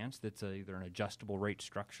to finance, that's either an adjustable rate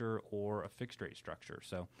structure or a fixed rate structure.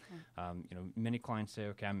 So, many clients say,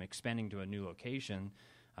 okay, I'm expanding to a new location.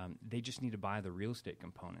 They just need to buy the real estate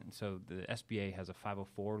component. So the SBA has a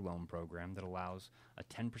 504 loan program that allows a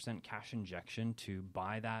 10% cash injection to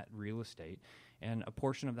buy that real estate, and a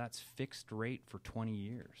portion of that's fixed rate for 20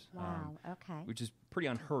 years. Wow, okay. Which is pretty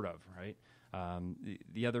unheard of, right?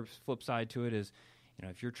 The other flip side to it is,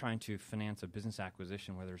 if you're trying to finance a business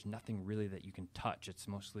acquisition where there's nothing really that you can touch, it's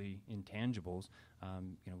mostly intangibles,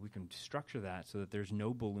 we can structure that so that there's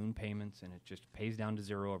no balloon payments and it just pays down to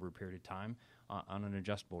zero over a period of time on an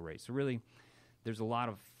adjustable rate. So really, there's a lot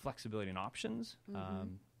of flexibility and options,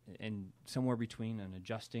 and somewhere between an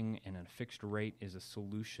adjusting and a fixed rate is a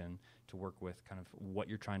solution to work with kind of what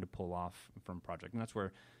you're trying to pull off from a project. And that's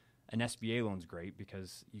where an SBA loan's great,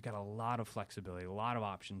 because you got a lot of flexibility, a lot of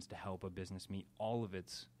options to help a business meet all of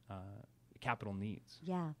its capital needs.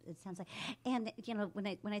 Yeah, it sounds like. And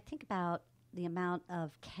when I think about the amount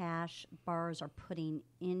of cash borrowers are putting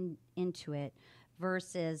into it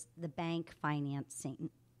versus the bank financing,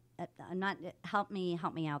 help me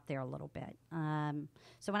out there a little bit.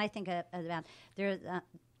 So when I think about there,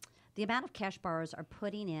 the amount of cash borrowers are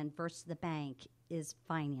putting in versus the bank is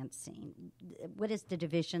financing. What is the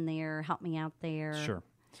division there? Help me out there. Sure.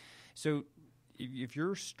 So if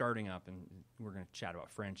you're starting up, and we're going to chat about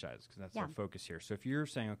franchise because that's our focus here. So if you're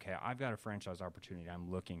saying, okay, I've got a franchise opportunity I'm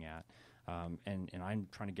looking at, and I'm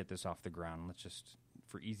trying to get this off the ground, let's just,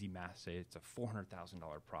 for easy math, say it's a $400,000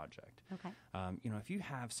 project. Okay. If you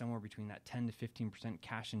have somewhere between that 10 to 15%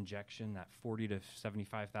 cash injection, that $40,000 to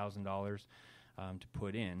 $75,000 to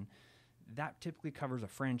put in, that typically covers a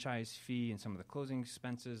franchise fee and some of the closing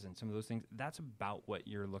expenses and some of those things. That's about what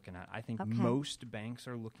you're looking at. I think most banks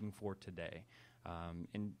are looking for today.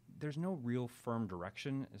 And there's no real firm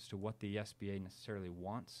direction as to what the SBA necessarily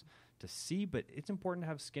wants to see, but it's important to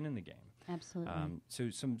have skin in the game. Absolutely. So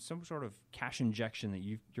some sort of cash injection that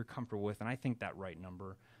you're comfortable with, and I think that right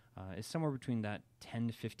number is somewhere between that 10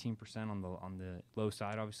 to 15% on the low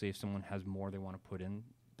side. Obviously, if someone has more they want to put in,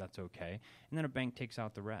 that's okay. And then a bank takes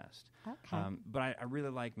out the rest. Okay. But I really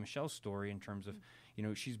like Michelle's story in terms of,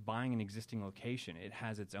 she's buying an existing location. It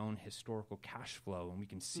has its own historical cash flow, and we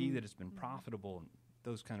can see that it's been profitable and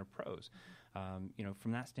those kind of pros.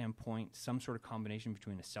 From that standpoint, some sort of combination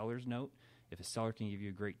between a seller's note, if a seller can give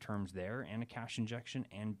you great terms there, and a cash injection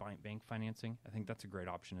and bank financing, I think that's a great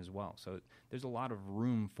option as well. So there's a lot of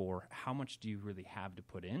room for how much do you really have to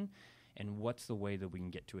put in, and what's the way that we can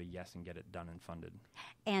get to a yes and get it done and funded.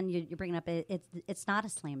 And you're bringing up, it's not a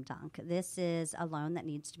slam dunk. This is a loan that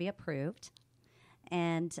needs to be approved.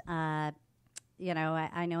 And, I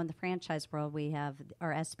know in the franchise world we have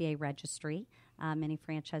our SBA registry. Many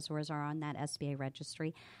franchisors are on that SBA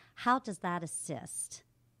registry. How does that assist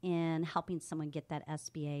in helping someone get that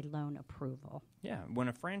SBA loan approval? Yeah, when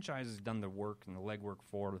a franchise has done the work and the legwork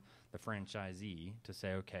for the franchisee to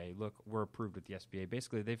say, okay, look, we're approved with the SBA.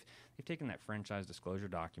 Basically, they've taken that franchise disclosure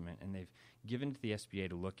document and they've given it to the SBA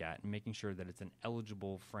to look at and making sure that it's an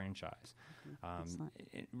eligible franchise.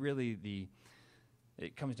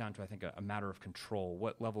 It comes down to, I think, a matter of control.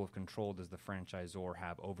 What level of control does the franchisor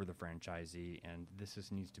have over the franchisee? And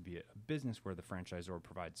this needs to be a business where the franchisor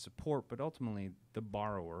provides support, but ultimately the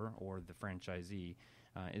borrower or the franchisee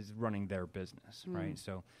is running their business, right?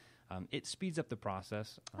 So it speeds up the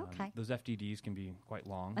process. Those FDDs can be quite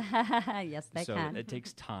long. Yes, they so can. It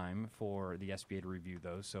takes time for the SBA to review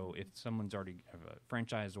those. So if a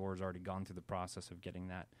franchisor has already gone through the process of getting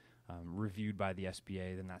that reviewed by the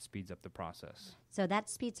SBA, then that speeds up the process. So that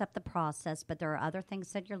speeds up the process, but there are other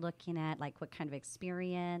things that you're looking at, like what kind of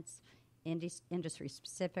experience, industry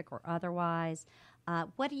specific or otherwise.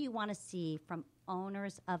 What do you want to see from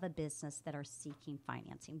owners of a business that are seeking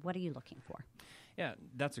financing? What are you looking for? Yeah,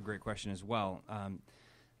 that's a great question as well.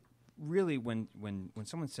 Really, when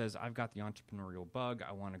someone says, I've got the entrepreneurial bug,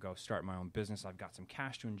 I want to go start my own business, I've got some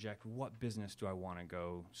cash to inject, what business do I want to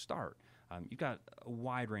go start? You've got a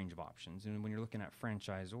wide range of options. And when you're looking at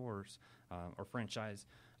franchisors or franchise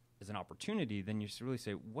as an opportunity, then you really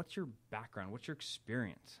say, what's your background? What's your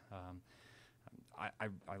experience?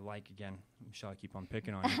 I like, again, Michelle, I keep on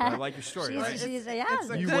picking on you, but I like your story, right? It's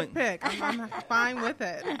a good pick. I'm fine with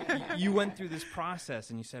it. You went through this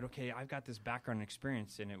process and you said, okay, I've got this background and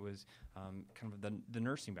experience, and it was kind of the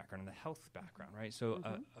nursing background and the health background, right? So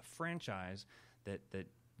a franchise that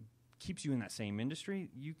keeps you in that same industry,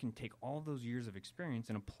 you can take all those years of experience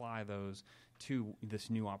and apply those to this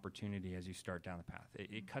new opportunity as you start down the path.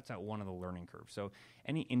 It cuts out one of the learning curves. So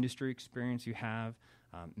any industry experience you have,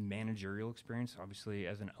 managerial experience, obviously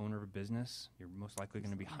as an owner of a business, you're most likely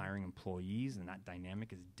going to be hiring employees, and that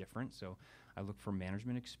dynamic is different. So I look for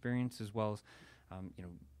management experience as well as,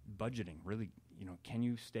 budgeting. Really, can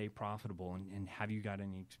you stay profitable, and have you got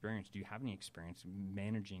any experience? Do you have any experience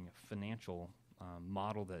managing a financial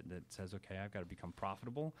model that says, okay, I've got to become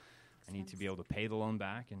profitable. I need to be able to pay the loan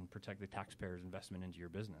back and protect the taxpayer's investment into your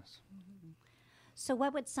business. Mm-hmm. So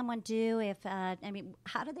what would someone do if,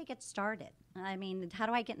 how do they get started? How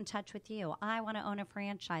do I get in touch with you? I want to own a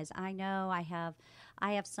franchise. I know I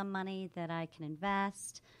have some money that I can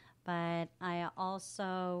invest, but I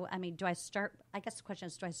also, do I start, I guess the question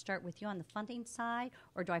is, do I start with you on the funding side,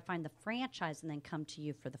 or do I find the franchise and then come to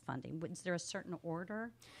you for the funding? Is there a certain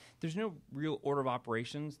order? There's no real order of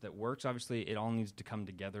operations that works. Obviously, it all needs to come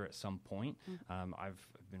together at some point. Mm-hmm. I've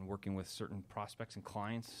been working with certain prospects and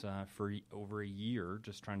clients for over a year,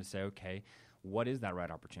 just trying to say, okay, what is that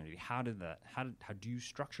right opportunity? How do you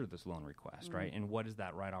structure this loan request, mm-hmm. right? And what is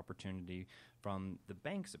that right opportunity from the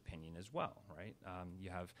bank's opinion as well, right?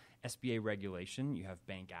 You have SBA regulation, you have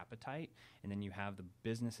bank appetite, and then you have the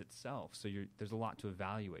business itself. So there's a lot to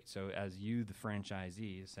evaluate. So as you, the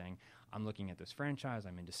franchisee, is saying, I'm looking at this franchise,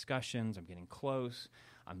 I'm in discussions, I'm getting close,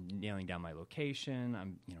 I'm nailing down my location,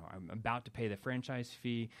 I'm about to pay the franchise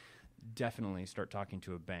fee. definitely start talking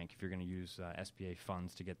to a bank if you're going to use SBA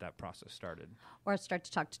funds to get that process started. Or start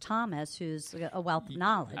to talk to Thomas, who's a wealth of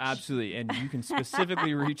knowledge. Absolutely. And you can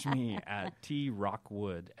specifically reach me at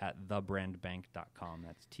trockwood@thebrandbank.com.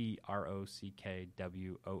 That's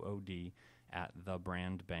TROCKWOOD at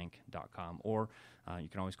thebrandbank.com. Or you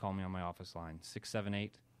can always call me on my office line,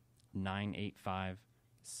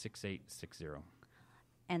 678-985-6860.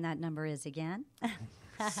 And that number is again?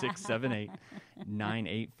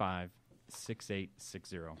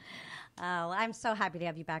 678-985-6860. Oh, I'm so happy to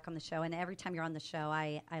have you back on the show. And every time you're on the show,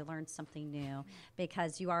 I learn something new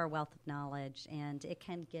because you are a wealth of knowledge. And it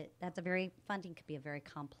can get, funding could be a very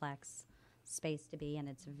complex space to be, and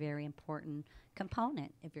it's a very important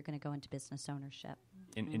component if you're going to go into business ownership.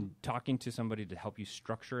 In talking to somebody to help you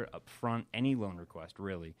structure it up front, any loan request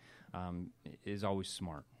really is always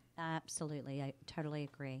smart. Absolutely. I totally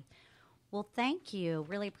agree. Well, thank you.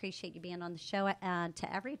 Really appreciate you being on the show.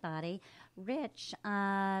 To everybody, Rich,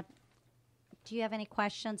 do you have any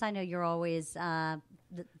questions? I know you're always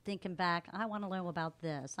thinking back, I want to know about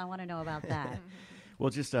this. I want to know about that. Well,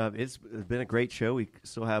 just it's been a great show. We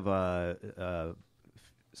still have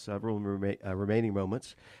several remaining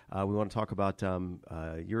moments. We want to talk about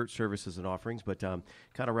your services and offerings, but kind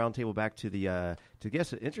of roundtable back to the to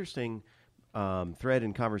guess an interesting thread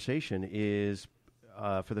in conversation is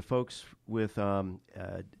for the folks with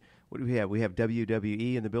what do we have? We have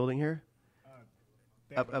WWE in the building here.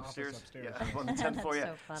 Upstairs. Yeah, up on the 10th floor. Yeah.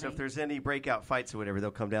 So if there's any breakout fights or whatever,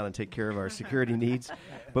 they'll come down and take care of our security needs.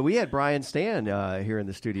 But we had Brian Stan here in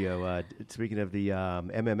the studio. Speaking of the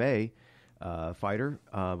MMA fighter,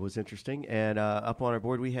 was interesting. And up on our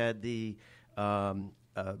board, we had the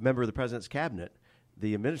member of the President's Cabinet,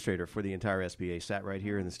 the administrator for the entire SBA, sat right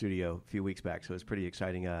here in the studio a few weeks back. So it's pretty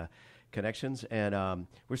exciting connections. And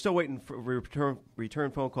we're still waiting for a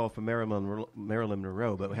return phone call from Marilyn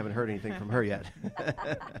Monroe, but we haven't heard anything from her yet.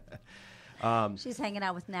 She's hanging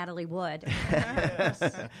out with Natalie Wood.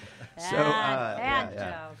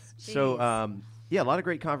 Yeah, a lot of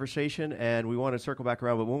great conversation, and we want to circle back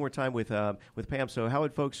around, but one more time with Pam. So how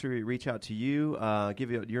would folks reach out to you?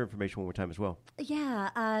 Give you your information one more time as well.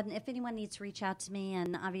 Yeah, if anyone needs to reach out to me,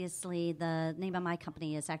 and obviously the name of my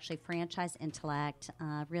company is actually Franchise Intellect,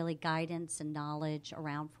 really guidance and knowledge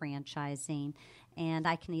around franchising, and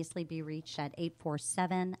I can easily be reached at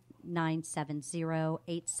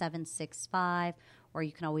 847-970-8765, or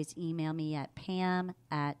you can always email me at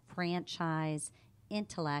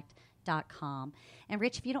pam@franchiseintellect.com. And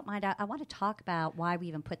Rich, if you don't mind, I want to talk about why we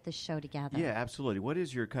even put this show together. Yeah, absolutely. What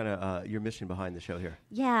is your kind of your mission behind the show here?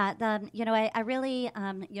 Yeah, I really,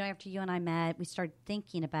 after you and I met, we started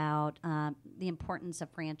thinking about the importance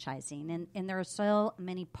of franchising, and there are so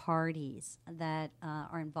many parties that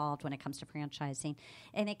are involved when it comes to franchising,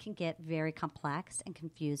 and it can get very complex and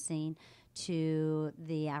confusing to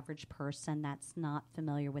the average person that's not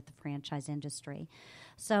familiar with the franchise industry.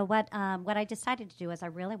 So what I decided to do is I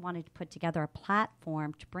really wanted to put together a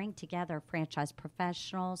platform to bring together franchise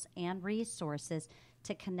professionals and resources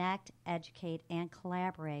to connect, educate, and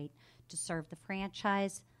collaborate to serve the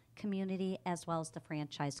franchise community as well as the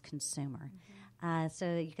franchise consumer.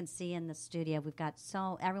 So you can see in the studio, we've got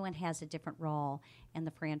everyone has a different role in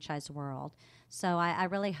the franchise world. So I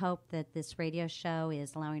really hope that this radio show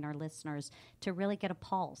is allowing our listeners to really get a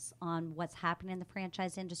pulse on what's happening in the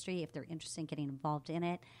franchise industry. If they're interested in getting involved in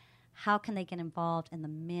it, how can they get involved in the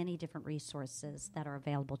many different resources that are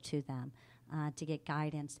available to them to get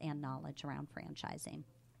guidance and knowledge around franchising.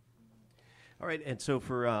 All right, and so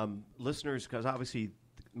for listeners, because obviously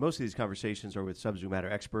most of these conversations are with subject matter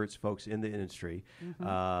experts, folks in the industry.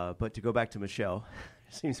 But to go back to Michelle,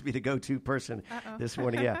 seems to be the go-to person this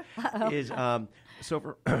morning. Yeah, is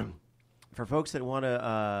so for for folks that want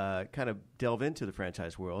to kind of delve into the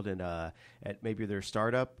franchise world and at maybe their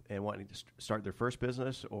startup and wanting to start their first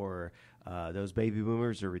business, or those baby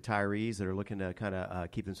boomers or retirees that are looking to kind of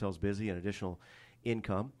keep themselves busy and additional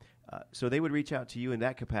income. So they would reach out to you in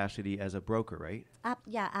that capacity as a broker, right?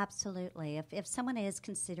 Yeah, absolutely. If someone is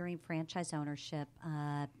considering franchise ownership,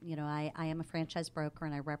 I am a franchise broker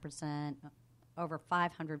and I represent over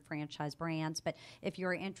 500 franchise brands. But if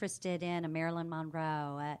you're interested in a Marilyn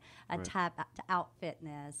Monroe, a Tapout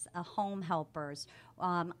Fitness, a Home Helpers,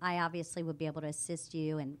 I obviously would be able to assist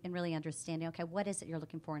you in really understanding, okay, what is it you're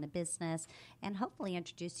looking for in a business, and hopefully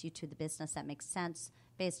introduce you to the business that makes sense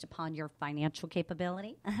based upon your financial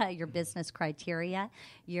capability, your business criteria,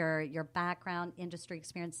 your background, industry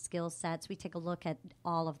experience, skill sets. We take a look at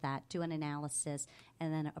all of that, do an analysis,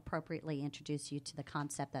 and then appropriately introduce you to the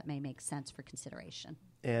concept that may make sense for consideration.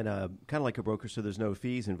 And kind of like a broker, so there's no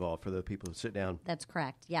fees involved for the people who sit down. That's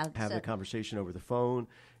correct. Yeah, have the conversation over the phone,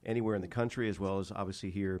 anywhere in the country, as well as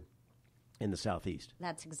obviously here in the Southeast.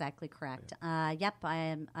 That's exactly correct.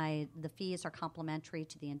 The fees are complimentary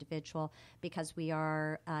to the individual because we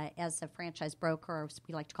are, as a franchise broker, or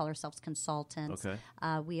we like to call ourselves consultants. Okay.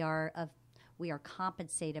 We are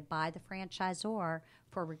compensated by the franchisor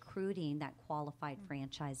for recruiting that qualified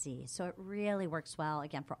franchisee. So it really works well,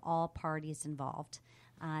 again, for all parties involved.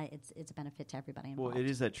 It's a benefit to everybody involved. Well, it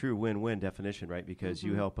is that true win-win definition, right? Because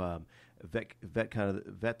you help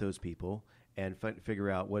vet those people and figure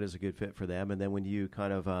out what is a good fit for them. And then when you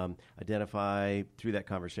kind of identify through that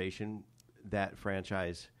conversation that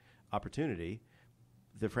franchise opportunity,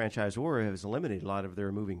 the franchisor has eliminated a lot of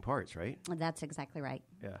their moving parts, right? That's exactly right.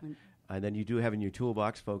 Yeah. And then you do have in your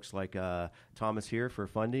toolbox folks like Thomas here for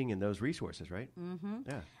funding and those resources, right? Mm-hmm.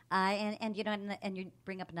 Yeah. And you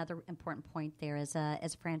bring up another important point there. As a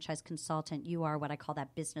franchise consultant, you are what I call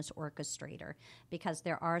that business orchestrator, because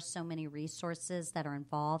there are so many resources that are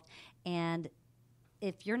involved. And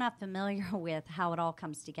if you're not familiar with how it all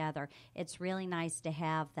comes together, it's really nice to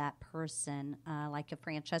have that person, like a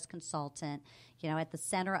franchise consultant, at the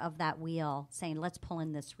center of that wheel saying, let's pull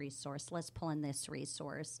in this resource,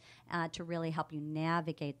 to really help you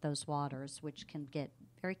navigate those waters, which can get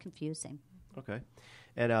very confusing. Okay.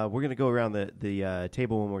 And we're going to go around the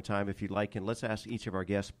table one more time, if you'd like, and let's ask each of our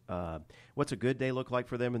guests, what's a good day look like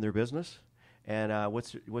for them in their business? And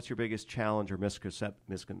what's your biggest challenge or misconception,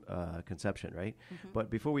 right? Mm-hmm. But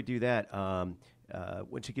before we do that, why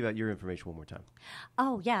don't you give out your information one more time?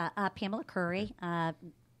 Oh, yeah. Pamela Currie,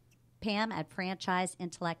 Pam at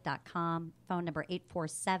franchiseintellect.com, phone number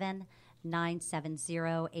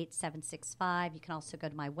 847-970-8765. You can also go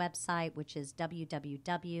to my website, which is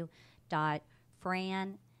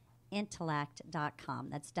www.franintellect.com.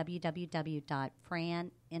 That's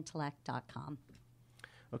www.franintellect.com.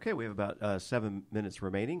 Okay, we have about 7 minutes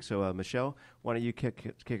remaining. So, Michelle, why don't you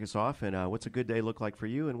kick us off? And what's a good day look like for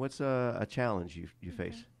you? And what's a challenge you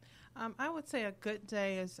face? I would say a good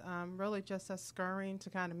day is really just us scurrying to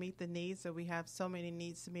kind of meet the needs. So we have so many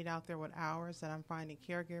needs to meet out there with hours that I'm finding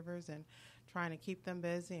caregivers and trying to keep them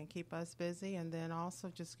busy and keep us busy. And then also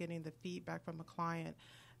just getting the feedback from a client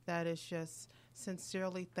that is just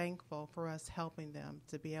sincerely thankful for us helping them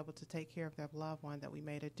to be able to take care of their loved one, that we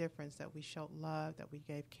made a difference, that we showed love, that we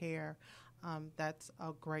gave care. That's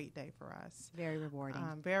a great day for us. Very rewarding.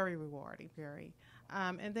 Very rewarding, very.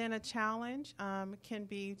 And then a challenge can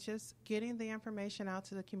be just getting the information out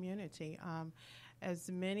to the community.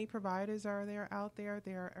 As many providers are out there,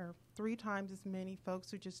 there are 3 times as many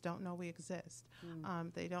folks who just don't know we exist.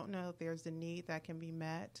 They don't know there's a need that can be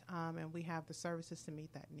met, and we have the services to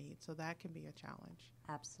meet that need. So that can be a challenge.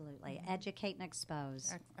 Absolutely. Educate and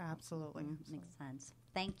expose. Absolutely. Makes sense.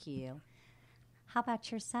 Thank you. How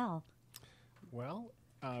about yourself? Well,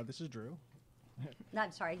 this is Drew. No,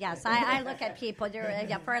 I'm sorry. Yes, I look at people.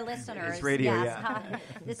 For our listeners. It's radio, yes, yeah.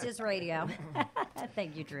 This is radio.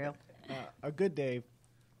 Thank you, Drew. A good day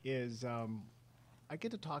is I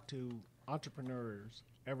get to talk to entrepreneurs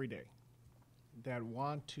every day that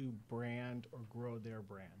want to brand or grow their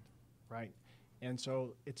brand, right? And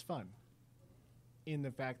so it's fun in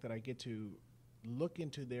the fact that I get to look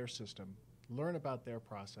into their system, learn about their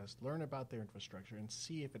process, learn about their infrastructure, and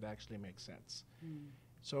see if it actually makes sense.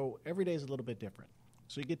 So every day is a little bit different.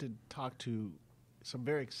 So you get to talk to some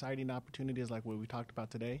very exciting opportunities like what we talked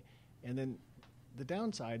about today. And then the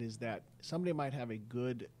downside is that somebody might have a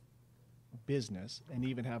good business and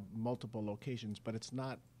even have multiple locations, but it's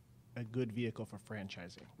not a good vehicle for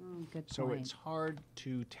franchising. Good point. So it's hard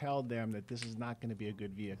to tell them that this is not going to be a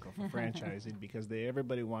good vehicle for franchising because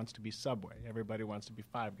everybody wants to be Subway, everybody wants to be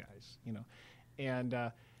Five Guys,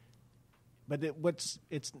 And but what's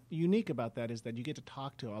unique about that is that you get to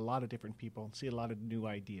talk to a lot of different people and see a lot of new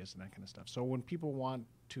ideas and that kind of stuff. So when people want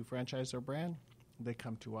to franchise their brand, they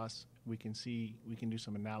come to us. We can do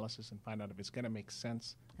some analysis and find out if it's going to make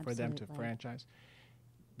sense for them to franchise.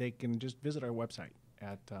 They can just visit our website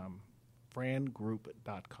at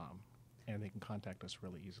frangroup.com, and they can contact us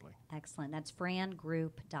really easily. Excellent. That's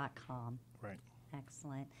frangroup.com. Right.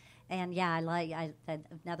 Excellent. And yeah,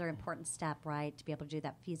 another important step, right, to be able to do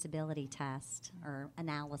that feasibility test or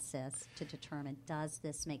analysis to determine, does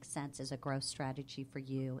this make sense as a growth strategy for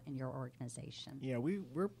you and your organization? Yeah,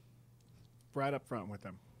 we're right up front with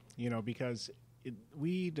them, because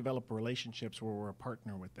we develop relationships where we're a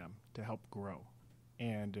partner with them to help grow.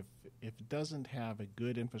 And if it doesn't have a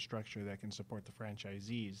good infrastructure that can support the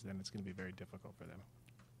franchisees, then it's going to be very difficult for them.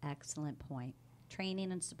 Excellent point.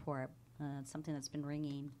 Training and support, something that's been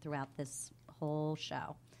ringing throughout this whole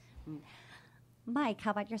show. Mike, how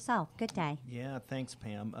about yourself? Good day. Yeah, thanks,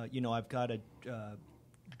 Pam. I've got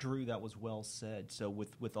Drew, that was well said. So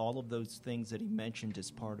with all of those things that he mentioned as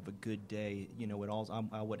part of a good day,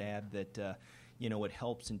 I would add that, it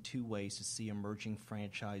helps in two ways to see emerging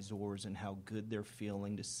franchisors and how good they're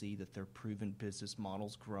feeling, to see that their proven business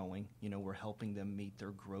model's growing. We're helping them meet their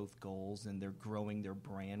growth goals, and they're growing their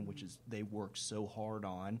brand, which is they work so hard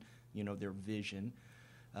on, their vision.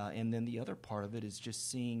 And then the other part of it is just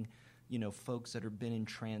seeing folks that have been in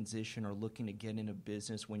transition or looking to get into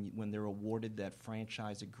business, when they're awarded that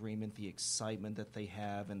franchise agreement, the excitement that they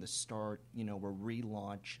have and the start, or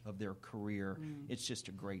relaunch of their career, it's just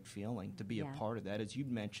a great feeling to be a part of that. As you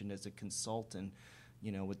mentioned, as a consultant,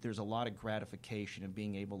 there's a lot of gratification in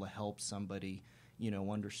being able to help somebody,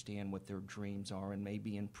 understand what their dreams are and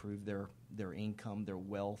maybe improve their income, their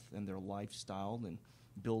wealth, and their lifestyle, and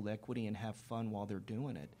build equity and have fun while they're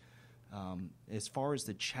doing it. As far as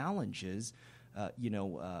the challenges,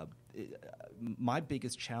 my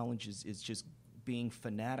biggest challenge is just being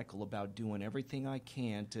fanatical about doing everything I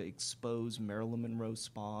can to expose Marilyn Monroe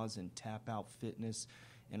Spas and Tapout Fitness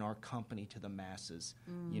and our company to the masses,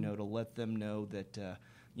 to let them know that,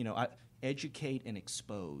 educate and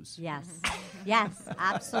expose. Yes, yes,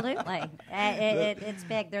 absolutely. It's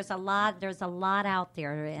big. There's a lot out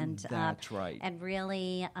there, and that's right. And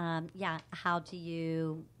really, how do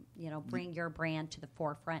you bring your brand to the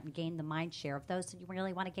forefront and gain the mind share of those that you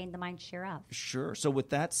really want to gain the mind share of? Sure. So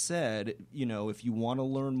with that said, if you want to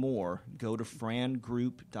learn more, go to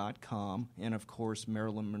frangroup.com and, of course,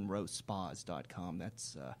 MarilynMonroeSpas.com.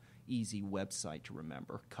 That's an easy website to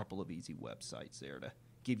remember. A couple of easy websites there to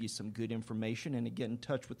give you some good information and to get in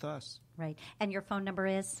touch with us. Right. And your phone number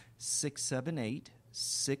is?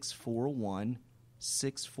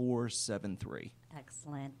 678-641-6473.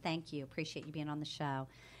 Excellent. Thank you. Appreciate you being on the show.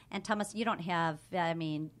 And Thomas, you don't have,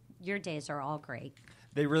 your days are all great.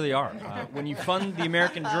 They really are. When you fund the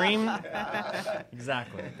American dream,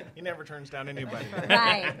 exactly. He never turns down anybody.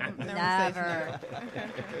 Right. Never.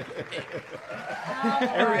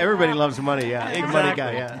 Everybody loves money, yeah. Exactly. Money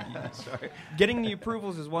guy, yeah. Sorry. Getting the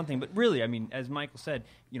approvals is one thing, but really, as Michael said,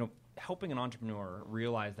 helping an entrepreneur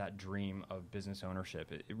realize that dream of business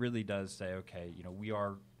ownership, it really does say, okay, we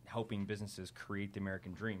are helping businesses create the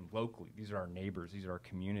American dream locally. These are our neighbors. These are our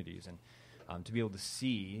communities. And to be able to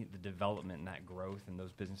see the development and that growth and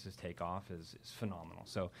those businesses take off is phenomenal.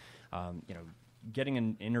 So, getting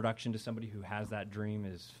an introduction to somebody who has that dream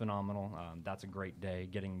is phenomenal. That's a great day.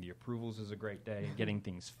 Getting the approvals is a great day. Getting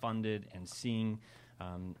things funded and seeing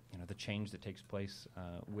the change that takes place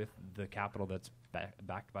with the capital that's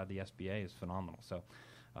backed by the SBA is phenomenal. So,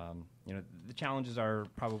 the challenges are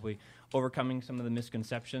probably overcoming some of the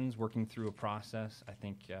misconceptions, working through a process. I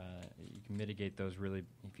think you can mitigate those really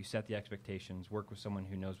if you set the expectations, work with someone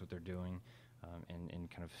who knows what they're doing, and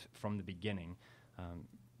kind of from the beginning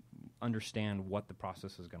understand what the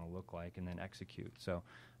process is going to look like and then execute. So,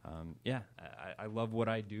 I love what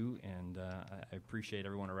I do, and I appreciate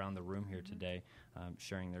everyone around the room here today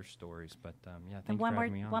sharing their stories. But, thank you for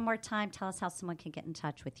having me on. One more time, tell us how someone can get in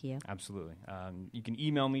touch with you. Absolutely. You can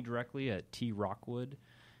email me directly at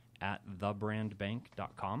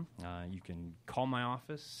trockwood@thebrandbank.com. You can call my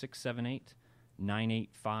office,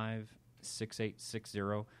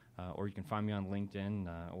 678-985-6860. Or you can find me on LinkedIn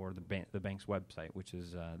or the bank's website, which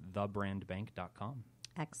is thebrandbank.com.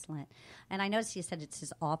 Excellent. And I noticed he said it's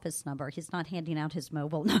his office number. He's not handing out his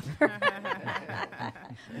mobile number.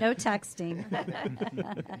 No texting.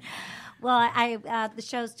 Well, the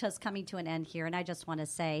show's just coming to an end here, and I just want to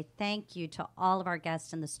say thank you to all of our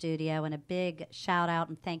guests in the studio, and a big shout-out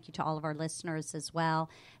and thank you to all of our listeners as well.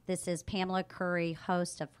 This is Pamela Currie,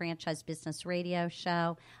 host of Franchise Business Radio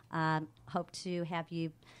Show. Hope to have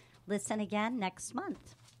you listen again next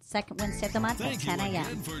month. Second Wednesday of the month at 10 a.m. Thank you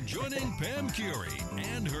again for joining Pam-Currie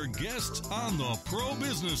and her guests on the Pro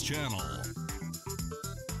Business Channel.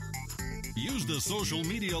 Use the social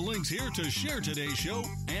media links here to share today's show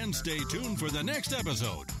and stay tuned for the next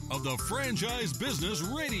episode of the Franchise Business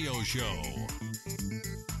Radio Show.